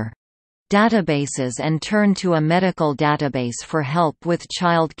computer databases and turn to a medical database for help with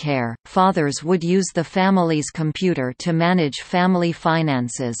child care. Fathers would use the family's computer to manage family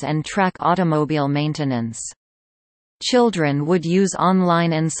finances and track automobile maintenance. Children would use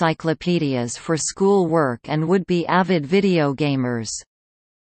online encyclopedias for school work and would be avid video gamers.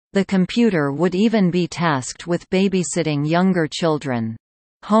 The computer would even be tasked with babysitting younger children.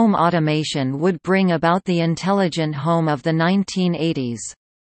 Home automation would bring about the intelligent home of the 1980s.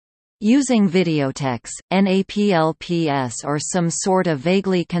 Using videotex, NAPLPS or some sort of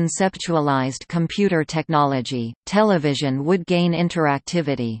vaguely conceptualized computer technology, television would gain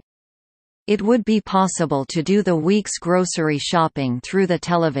interactivity. It would be possible to do the week's grocery shopping through the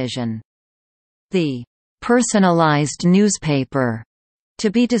television. The personalized newspaper, to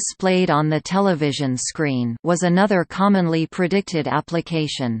be displayed on the television screen, was another commonly predicted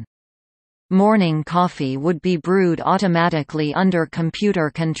application. Morning coffee would be brewed automatically under computer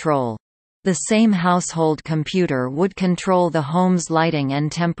control. The same household computer would control the home's lighting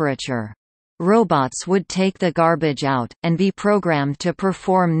and temperature. Robots would take the garbage out, and be programmed to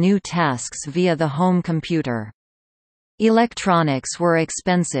perform new tasks via the home computer. Electronics were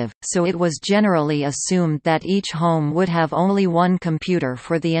expensive, so it was generally assumed that each home would have only one computer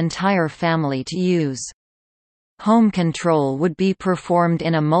for the entire family to use. Home control would be performed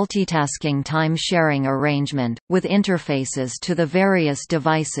in a multitasking time-sharing arrangement, with interfaces to the various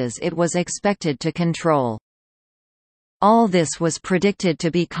devices it was expected to control. All this was predicted to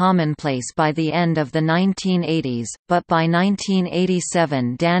be commonplace by the end of the 1980s, but by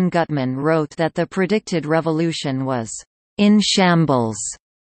 1987 Dan Gutman wrote that the predicted revolution was in shambles,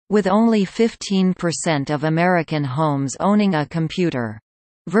 with only 15% of American homes owning a computer.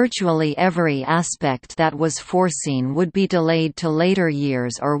 Virtually every aspect that was foreseen would be delayed to later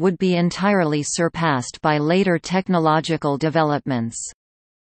years or would be entirely surpassed by later technological developments.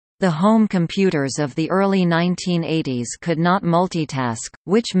 The home computers of the early 1980s could not multitask,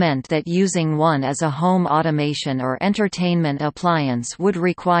 which meant that using one as a home automation or entertainment appliance would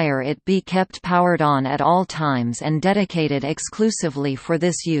require it be kept powered on at all times and dedicated exclusively for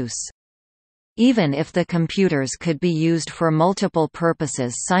this use. Even if the computers could be used for multiple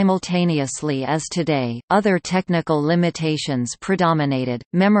purposes simultaneously as today, other technical limitations predominated.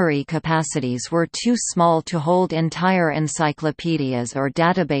 Memory capacities were too small to hold entire encyclopedias or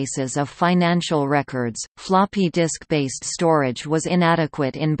databases of financial records. Floppy disk-based storage was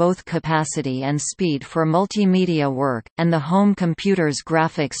inadequate in both capacity and speed for multimedia work, and the home computer's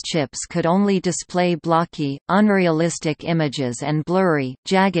graphics chips could only display blocky, unrealistic images and blurry,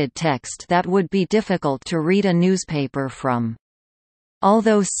 jagged text that would be difficult to read a newspaper from.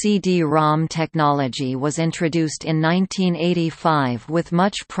 Although CD-ROM technology was introduced in 1985 with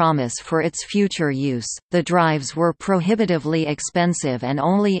much promise for its future use, the drives were prohibitively expensive and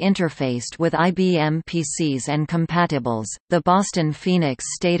only interfaced with IBM PCs and compatibles. The Boston Phoenix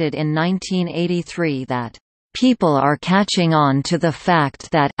stated in 1983 that people are catching on to the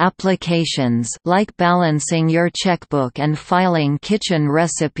fact that applications like balancing your checkbook and filing kitchen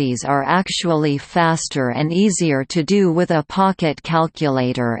recipes are actually faster and easier to do with a pocket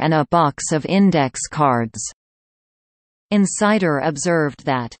calculator and a box of index cards. Insider observed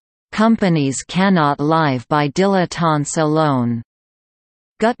that "Companies cannot live by dilettantes alone."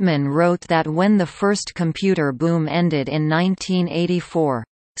 Gutman wrote that when the first computer boom ended in 1984,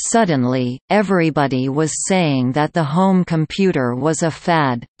 "Suddenly, everybody was saying that the home computer was a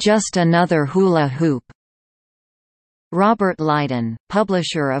fad, just another hula hoop." Robert Lydon,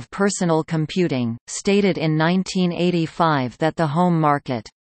 publisher of Personal Computing, stated in 1985 that the home market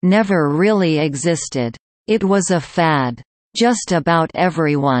never really existed. It was a fad. Just about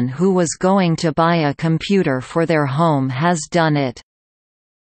everyone who was going to buy a computer for their home has done it,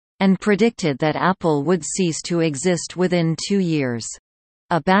 and predicted that Apple would cease to exist within 2 years.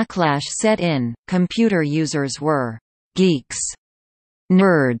 A backlash set in. Computer users were geeks,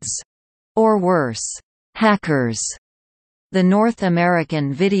 nerds, or worse, hackers. The North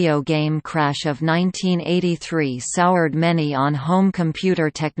American video game crash of 1983 soured many on home computer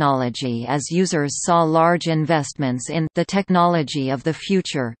technology as users saw large investments in the technology of the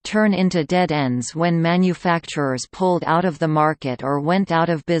future turn into dead ends when manufacturers pulled out of the market or went out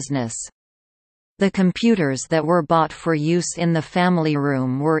of business. The computers that were bought for use in the family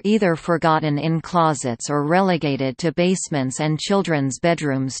room were either forgotten in closets or relegated to basements and children's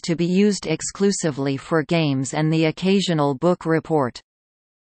bedrooms to be used exclusively for games and the occasional book report.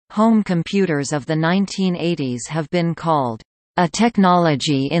 Home computers of the 1980s have been called a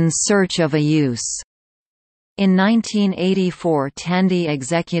technology in search of a use. In 1984, Tandy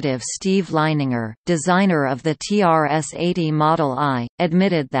executive Steve Leininger, designer of the TRS-80 Model I,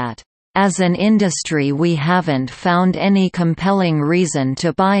 admitted that as an industry we haven't found any compelling reason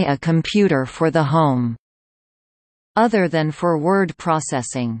to buy a computer for the home, other than for word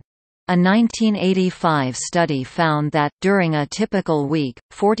processing. A 1985 study found that, during a typical week,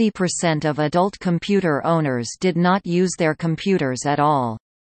 40% of adult computer owners did not use their computers at all.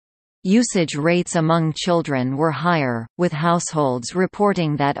 Usage rates among children were higher, with households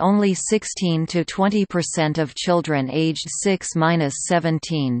reporting that only 16 to 20% of children aged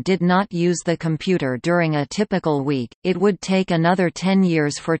 6–17 did not use the computer during a typical week. It would take another 10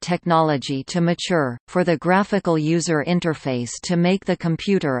 years for technology to mature, for the graphical user interface to make the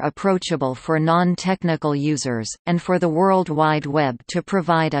computer approachable for non-technical users, and for the World Wide Web to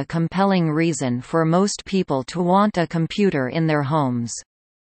provide a compelling reason for most people to want a computer in their homes.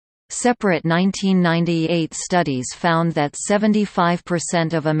 Separate 1998 studies found that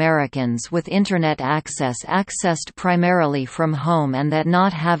 75% of Americans with Internet access accessed primarily from home and that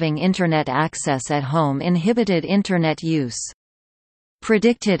not having Internet access at home inhibited Internet use.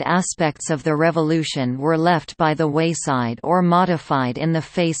 Predicted aspects of the revolution were left by the wayside or modified in the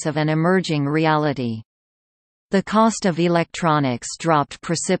face of an emerging reality. The cost of electronics dropped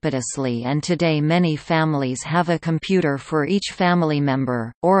precipitously, and today many families have a computer for each family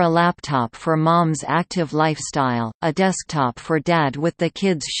member, or a laptop for mom's active lifestyle, a desktop for dad with the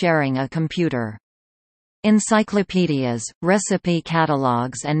kids sharing a computer. Encyclopedias, recipe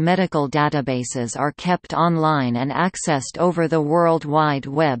catalogs and medical databases are kept online and accessed over the World Wide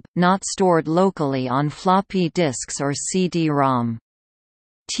Web, not stored locally on floppy disks or CD-ROM.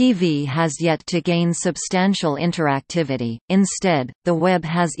 TV has yet to gain substantial interactivity. Instead, the web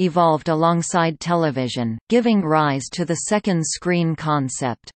has evolved alongside television, giving rise to the second screen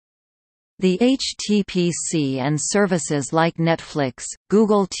concept. The HTPC and services like Netflix,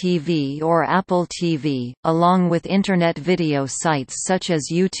 Google TV or Apple TV, along with Internet video sites such as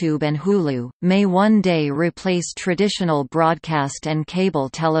YouTube and Hulu, may one day replace traditional broadcast and cable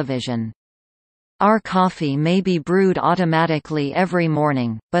television. Our coffee may be brewed automatically every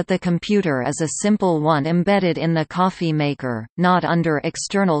morning, but the computer is a simple one embedded in the coffee maker, not under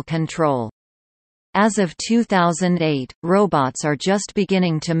external control. As of 2008, robots are just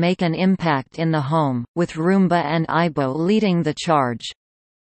beginning to make an impact in the home, with Roomba and Aibo leading the charge.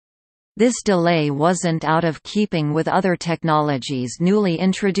 This delay wasn't out of keeping with other technologies newly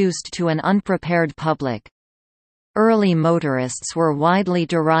introduced to an unprepared public. Early motorists were widely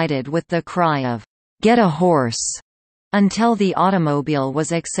derided with the cry of, "Get a horse!" until the automobile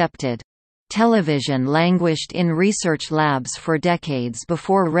was accepted. Television languished in research labs for decades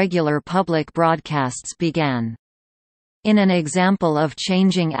before regular public broadcasts began. In an example of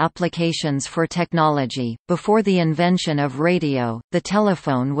changing applications for technology, before the invention of radio, the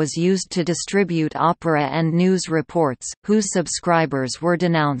telephone was used to distribute opera and news reports, whose subscribers were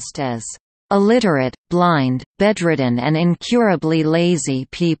denounced as illiterate, blind, bedridden and incurably lazy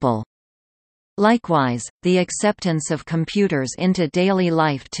people. Likewise, the acceptance of computers into daily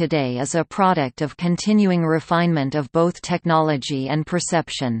life today is a product of continuing refinement of both technology and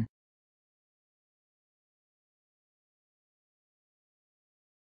perception.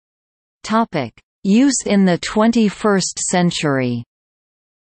 Use in the 21st century.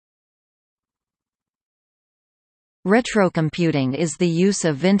 Retrocomputing is the use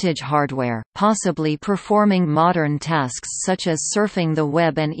of vintage hardware, possibly performing modern tasks such as surfing the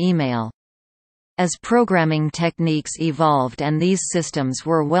web and email. As programming techniques evolved and these systems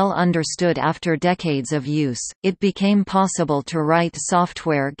were well understood after decades of use, it became possible to write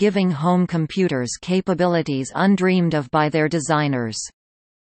software giving home computers capabilities undreamed of by their designers.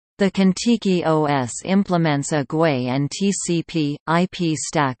 The Contiki OS implements a GUI and TCP/IP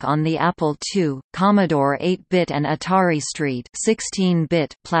stack on the Apple II, Commodore 8-bit and Atari ST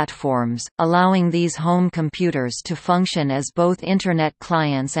 16-bit platforms, allowing these home computers to function as both Internet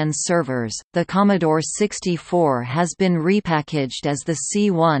clients and servers. The Commodore 64 has been repackaged as the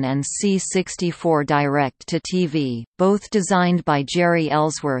C1 and C64 Direct-to-TV, both designed by Jerry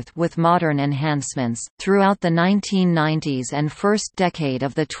Ellsworth with modern enhancements. Throughout the 1990s and first decade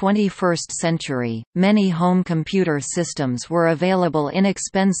of the 21st century, many home computer systems were available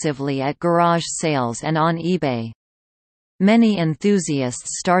inexpensively at garage sales and on eBay. Many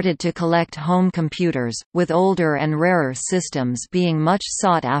enthusiasts started to collect home computers, with older and rarer systems being much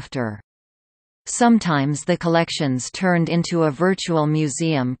sought after. Sometimes the collections turned into a virtual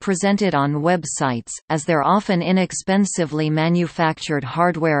museum presented on websites, as their often inexpensively manufactured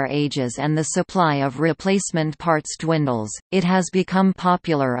hardware ages and the supply of replacement parts dwindles. It has become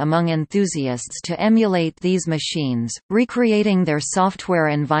popular among enthusiasts to emulate these machines, recreating their software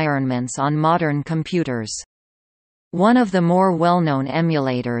environments on modern computers. One of the more well-known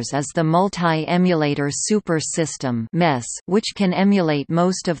emulators is the Multi-Emulator Super System (MES), which can emulate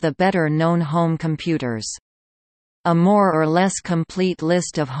most of the better-known home computers. A more or less complete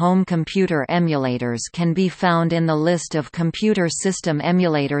list of home computer emulators can be found in the List of Computer System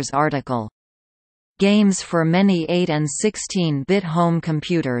Emulators article. Games for many 8 and 16-bit home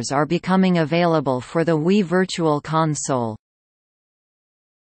computers are becoming available for the Wii Virtual Console.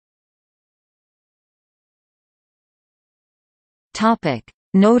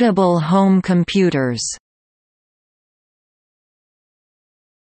 Notable home computers.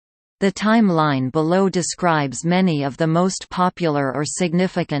 The timeline below describes many of the most popular or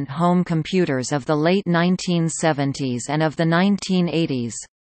significant home computers of the late 1970s and of the 1980s.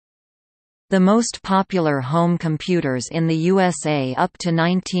 The most popular home computers in the USA up to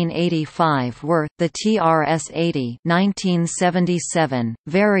 1985 were, the TRS-80 1977,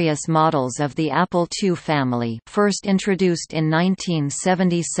 various models of the Apple II family first introduced in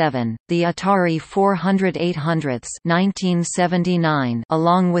 1977, the Atari 400-800s 1979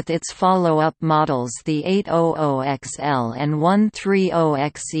 along with its follow-up models the 800XL and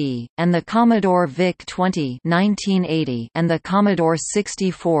 130XE, and the Commodore VIC-20 1980 and the Commodore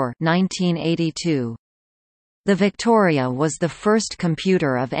 64 1982. The Victoria was the first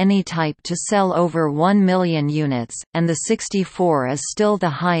computer of any type to sell over 1 million units, and the 64 is still the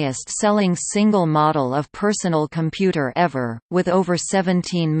highest-selling single model of personal computer ever, with over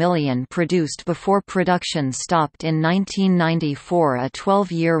 17 million produced before production stopped in 1994, a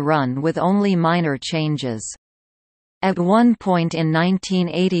 12-year run with only minor changes. At one point in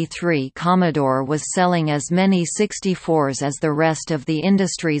 1983, Commodore was selling as many 64s as the rest of the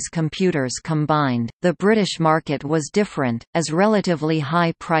industry's computers combined. The British market was different, as relatively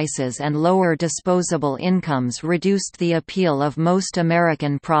high prices and lower disposable incomes reduced the appeal of most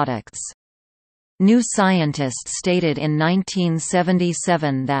American products. New Scientist stated in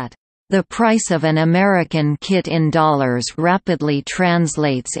 1977 that the price of an American kit in dollars rapidly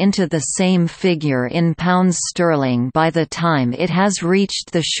translates into the same figure in pounds sterling by the time it has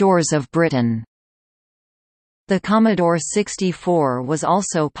reached the shores of Britain. The Commodore 64 was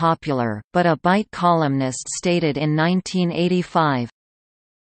also popular, but a Byte columnist stated in 1985,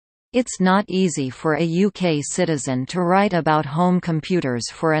 "It's not easy for a UK citizen to write about home computers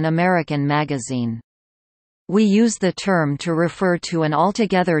for an American magazine. We use the term to refer to an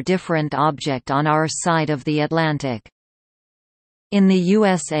altogether different object on our side of the Atlantic." In the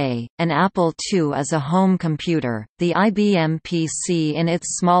USA, an Apple II is a home computer, the IBM PC in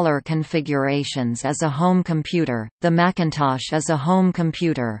its smaller configurations is a home computer, the Macintosh is a home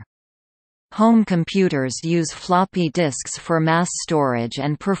computer. Home computers use floppy disks for mass storage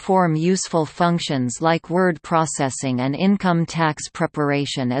and perform useful functions like word processing and income tax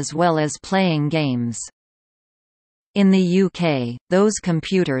preparation as well as playing games. In the UK, those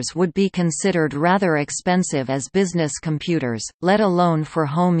computers would be considered rather expensive as business computers, let alone for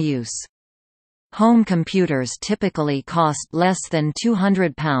home use. Home computers typically cost less than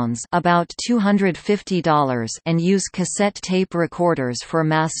 £200, about $250, and use cassette tape recorders for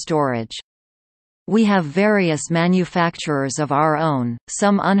mass storage. We have various manufacturers of our own,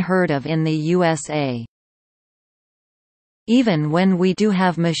 some unheard of in the USA. Even when we do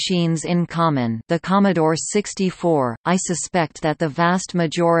have machines in common, the Commodore 64, I suspect that the vast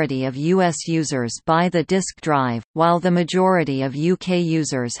majority of US users buy the disk drive, while the majority of UK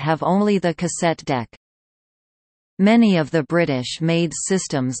users have only the cassette deck. Many of the British-made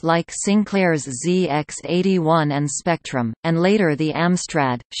systems like Sinclair's ZX81 and Spectrum, and later the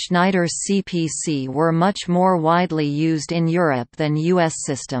Amstrad, Schneider CPC were much more widely used in Europe than US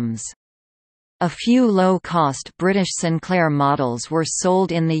systems. A few low-cost British Sinclair models were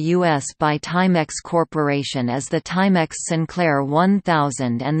sold in the US by Timex Corporation as the Timex Sinclair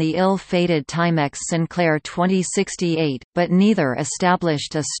 1000 and the ill-fated Timex Sinclair 2068, but neither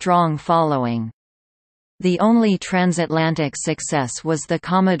established a strong following. The only transatlantic success was the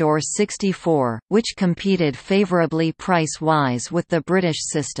Commodore 64, which competed favorably price-wise with the British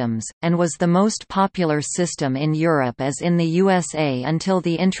systems, and was the most popular system in Europe as in the USA until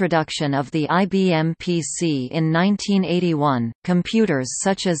the introduction of the IBM PC in 1981. Computers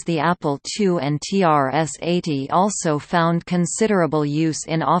such as the Apple II and TRS-80 also found considerable use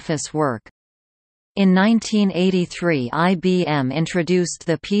in office work. In 1983, IBM introduced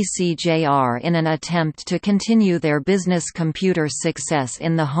the PC-JR in an attempt to continue their business computer success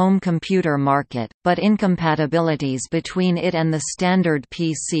in the home computer market, but incompatibilities between it and the standard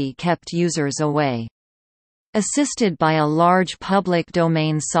PC kept users away. Assisted by a large public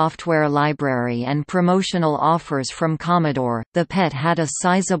domain software library and promotional offers from Commodore, the PET had a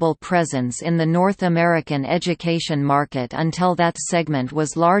sizable presence in the North American education market until that segment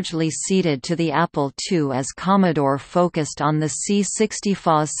was largely ceded to the Apple II as Commodore focused on the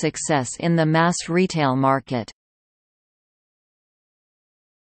C64's success in the mass retail market.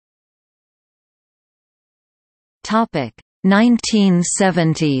 Topic: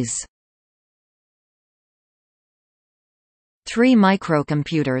 1970s. Three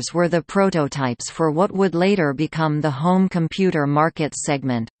microcomputers were the prototypes for what would later become the home computer market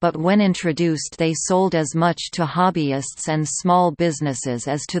segment, but when introduced they sold as much to hobbyists and small businesses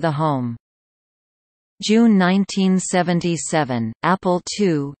as to the home. June 1977, Apple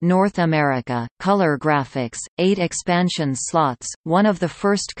II North America, color graphics, 8 expansion slots, one of the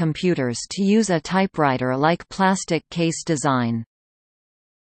first computers to use a typewriter-like plastic case design.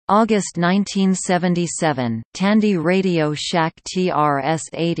 August 1977, Tandy Radio Shack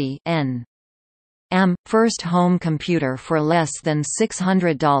TRS-80 N.M. first home computer for less than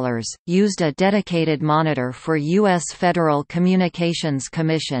 $600, used a dedicated monitor for U.S. Federal Communications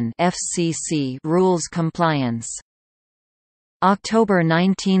Commission (FCC) rules compliance. October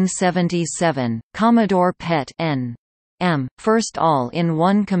 1977, Commodore PET N.M. first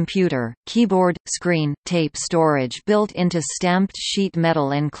all-in-one computer, keyboard, screen, tape storage built into stamped sheet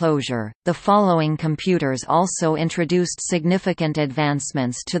metal enclosure. The following computers also introduced significant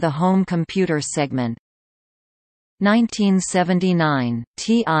advancements to the home computer segment. 1979,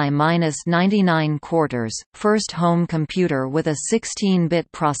 TI-99 quarters, first home computer with a 16-bit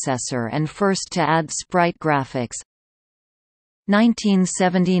processor and first to add sprite graphics.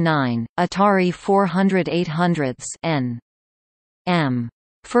 1979, Atari 400/800 N.M.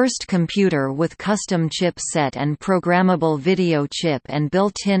 first computer with custom chip set and programmable video chip and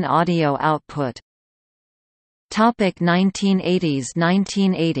built-in audio output. 1980s.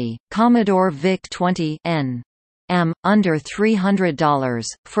 1980, Commodore VIC-20 N.M. under $300,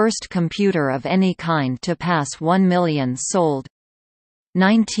 first computer of any kind to pass 1 million sold.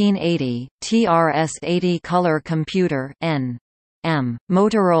 1980, TRS-80 color computer N.M.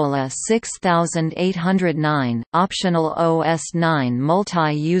 Motorola 6809, optional OS/9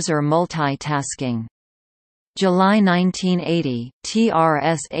 multi-user multitasking. July 1980,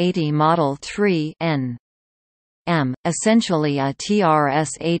 TRS-80 Model 3 N.M. essentially a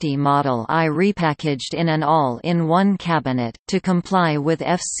TRS-80 Model I repackaged in an all-in-one cabinet, to comply with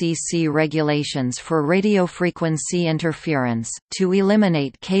FCC regulations for radio frequency interference, to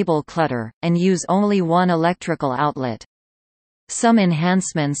eliminate cable clutter, and use only one electrical outlet. Some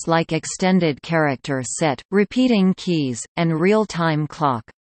enhancements like extended character set, repeating keys, and real-time clock.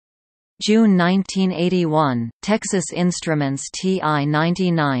 June 1981, Texas Instruments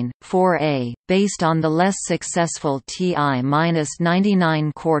TI-99, 4A, based on the less successful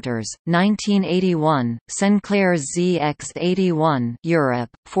TI-99 quarters. 1981, Sinclair ZX81 Europe,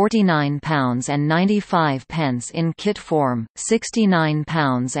 £49.95 in kit form,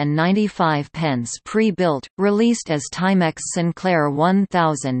 £69.95 pre-built, released as Timex Sinclair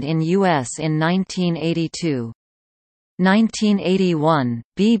 1000 in US in 1982. 1981,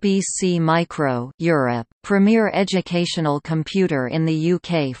 BBC Micro Europe, premier educational computer in the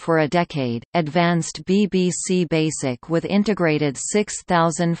UK for a decade, advanced BBC Basic with integrated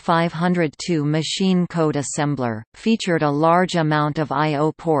 6502 machine code assembler, featured a large amount of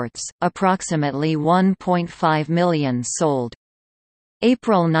I/O ports, approximately 1.5 million sold.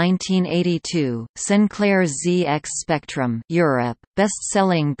 April 1982, Sinclair ZX Spectrum Europe,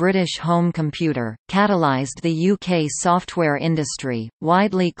 best-selling British home computer, catalyzed the UK software industry,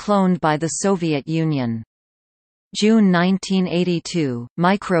 widely cloned by the Soviet Union. June 1982,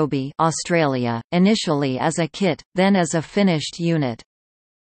 Microbi Australia, initially as a kit, then as a finished unit.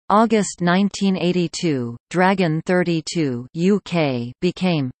 August 1982, Dragon 32 UK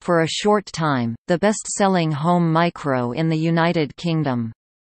became, for a short time, the best-selling home micro in the United Kingdom.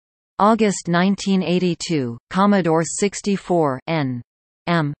 August 1982, Commodore 64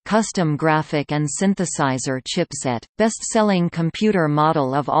 N.M. custom graphic and synthesizer chipset, best-selling computer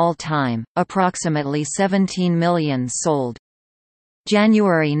model of all time, approximately 17 million sold.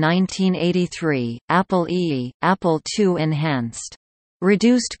 January 1983, Apple II, Apple II Enhanced.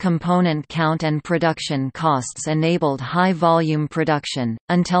 Reduced component count and production costs enabled high-volume production,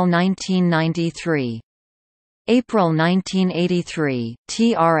 until 1993. April 1983,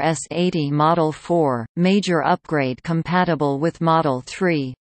 TRS-80 Model 4, major upgrade compatible with Model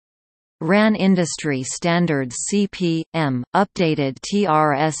 3. RAN industry standard CP/M, updated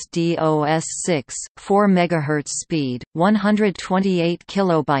TRS-DOS6, 4 MHz speed, 128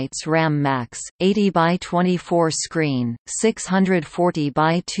 KB RAM max, 80 by 24 screen, 640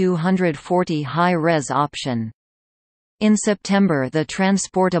 by 240 high-res option. In September the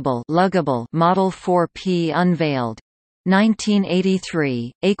transportable luggable Model 4P unveiled.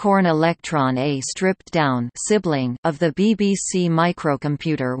 1983, Acorn Electron, a stripped-down sibling of the BBC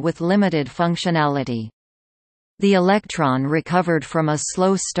microcomputer with limited functionality. The Electron recovered from a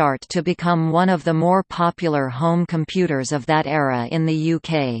slow start to become one of the more popular home computers of that era in the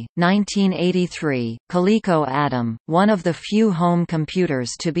UK. 1983, Coleco Adam, one of the few home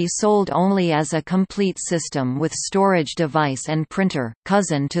computers to be sold only as a complete system with storage device and printer,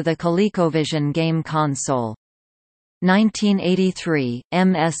 cousin to the ColecoVision game console. 1983,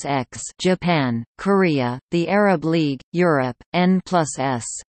 MSX Japan, Korea, the Arab League, Europe, N+S.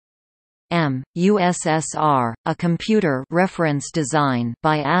 M. USSR, a computer reference design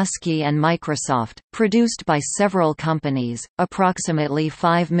by ASCII and Microsoft, produced by several companies, approximately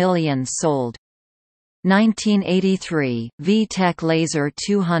 5 million sold. 1983, VTech Laser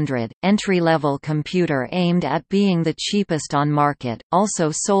 200, entry-level computer aimed at being the cheapest on market,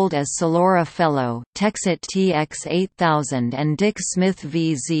 also sold as Solora Fellow, Texit TX8000 and Dick Smith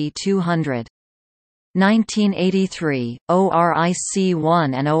VZ200. 1983,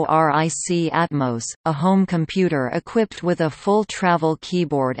 ORIC-1 and ORIC Atmos, a home computer equipped with a full travel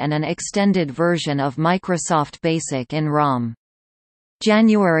keyboard and an extended version of Microsoft Basic in ROM.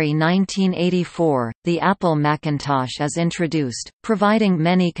 January 1984, the Apple Macintosh is introduced, providing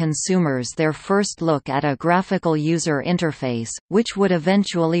many consumers their first look at a graphical user interface, which would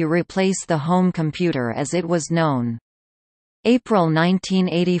eventually replace the home computer as it was known. April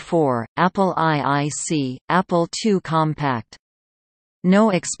 1984, Apple IIC, Apple II Compact.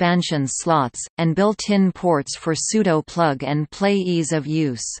 No expansion slots, and built-in ports for pseudo plug-and-play ease of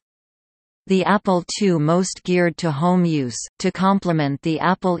use. The Apple II most geared to home use, to complement the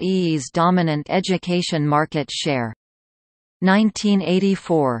Apple II's dominant education market share.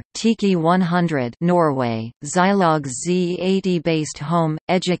 1984, Tiki 100 Norway, Zilog Z80-based home,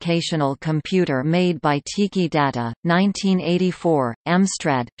 educational computer made by Tiki Data. 1984,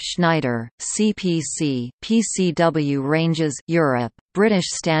 Amstrad, Schneider, CPC, PCW ranges Europe, British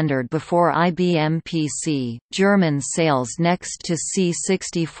standard before IBM PC, German sales next to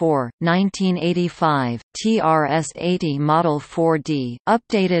C64, 1985, TRS-80 Model 4D,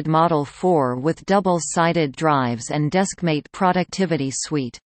 updated Model 4 with double-sided drives and DeskMate productivity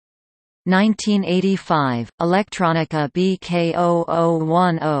suite. 1985, Electronica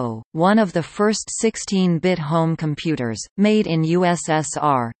BK0010, one of the first 16-bit home computers, made in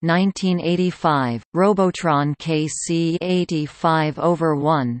USSR. 1985, Robotron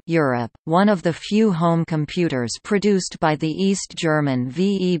KC85/1 Europe, one of the few home computers produced by the East German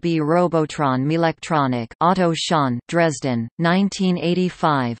VEB Robotron Melectronik Otto Schahn, Dresden.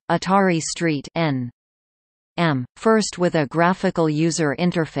 1985, Atari Street N. First with a graphical user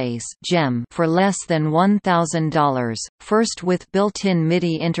interface (GEM) for less than $1,000, first with built-in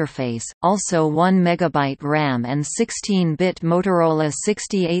MIDI interface, also 1 MB RAM and 16-bit Motorola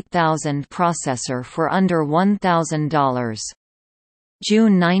 68000 processor for under $1,000.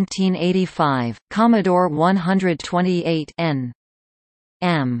 June 1985, Commodore 128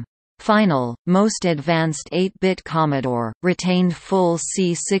 N.M. Final, most advanced 8-bit Commodore, retained full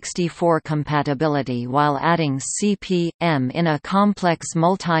C64 compatibility while adding CP/M in a complex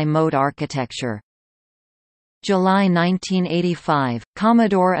multi-mode architecture. July 1985,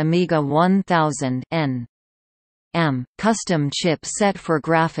 Commodore Amiga 1000 N.M. Custom chip set for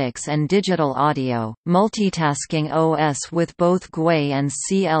graphics and digital audio, multitasking OS with both GUI and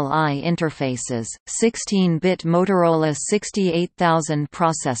CLI interfaces, 16-bit Motorola 68000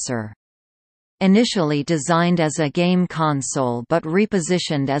 processor. Initially designed as a game console but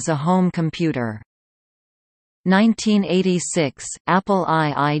repositioned as a home computer. 1986, Apple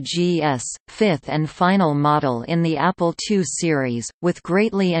IIGS, fifth and final model in the Apple II series, with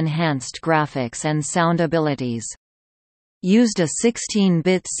greatly enhanced graphics and sound abilities. Used a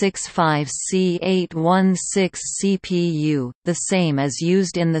 16-bit 65C816 CPU, the same as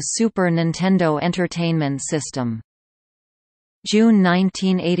used in the Super Nintendo Entertainment System. June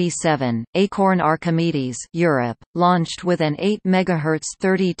 1987, Acorn Archimedes Europe, launched with an 8 MHz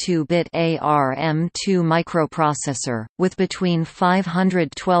 32-bit ARM2 microprocessor, with between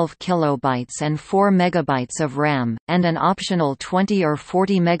 512 kilobytes and 4 megabytes of RAM, and an optional 20 or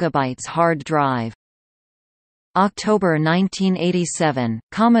 40 megabytes hard drive. October 1987,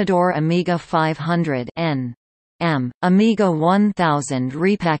 Commodore Amiga 500 N.M. Amiga 1000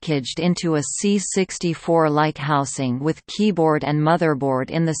 repackaged into a C64-like housing with keyboard and motherboard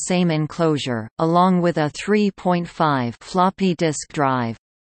in the same enclosure, along with a 3.5 floppy disk drive.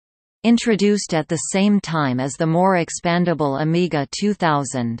 Introduced at the same time as the more expandable Amiga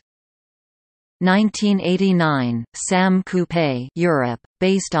 2000. 1989, SAM Coupe Europe,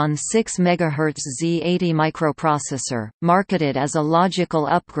 based on 6 MHz Z80 microprocessor, marketed as a logical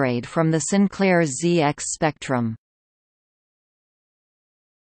upgrade from the Sinclair ZX Spectrum.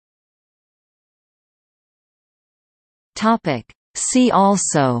 See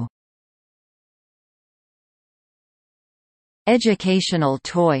also: Educational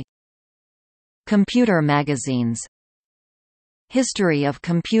toy, Computer magazines, History of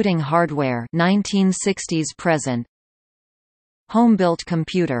computing hardware 1960s present, Home-built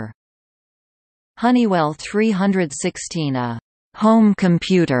computer, Honeywell 316, a home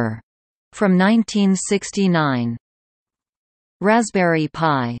computer from 1969, Raspberry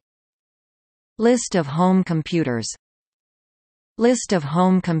Pi. List of home computers. List of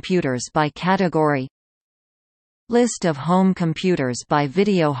home computers by category. List of home computers by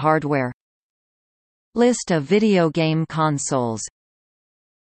video hardware. List of video game consoles.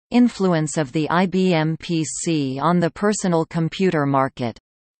 Influence of the IBM PC on the personal computer market.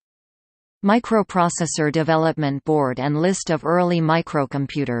 Microprocessor Development Board and list of early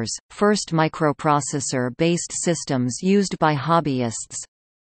microcomputers, first microprocessor-based systems used by hobbyists.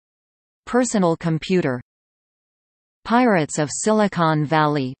 Personal computer. Pirates of Silicon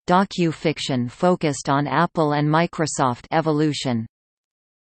Valley – docu-fiction focused on Apple and Microsoft evolution.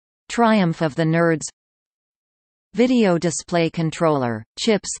 Triumph of the Nerds. Video display controller –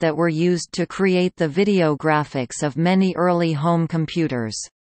 chips that were used to create the video graphics of many early home computers.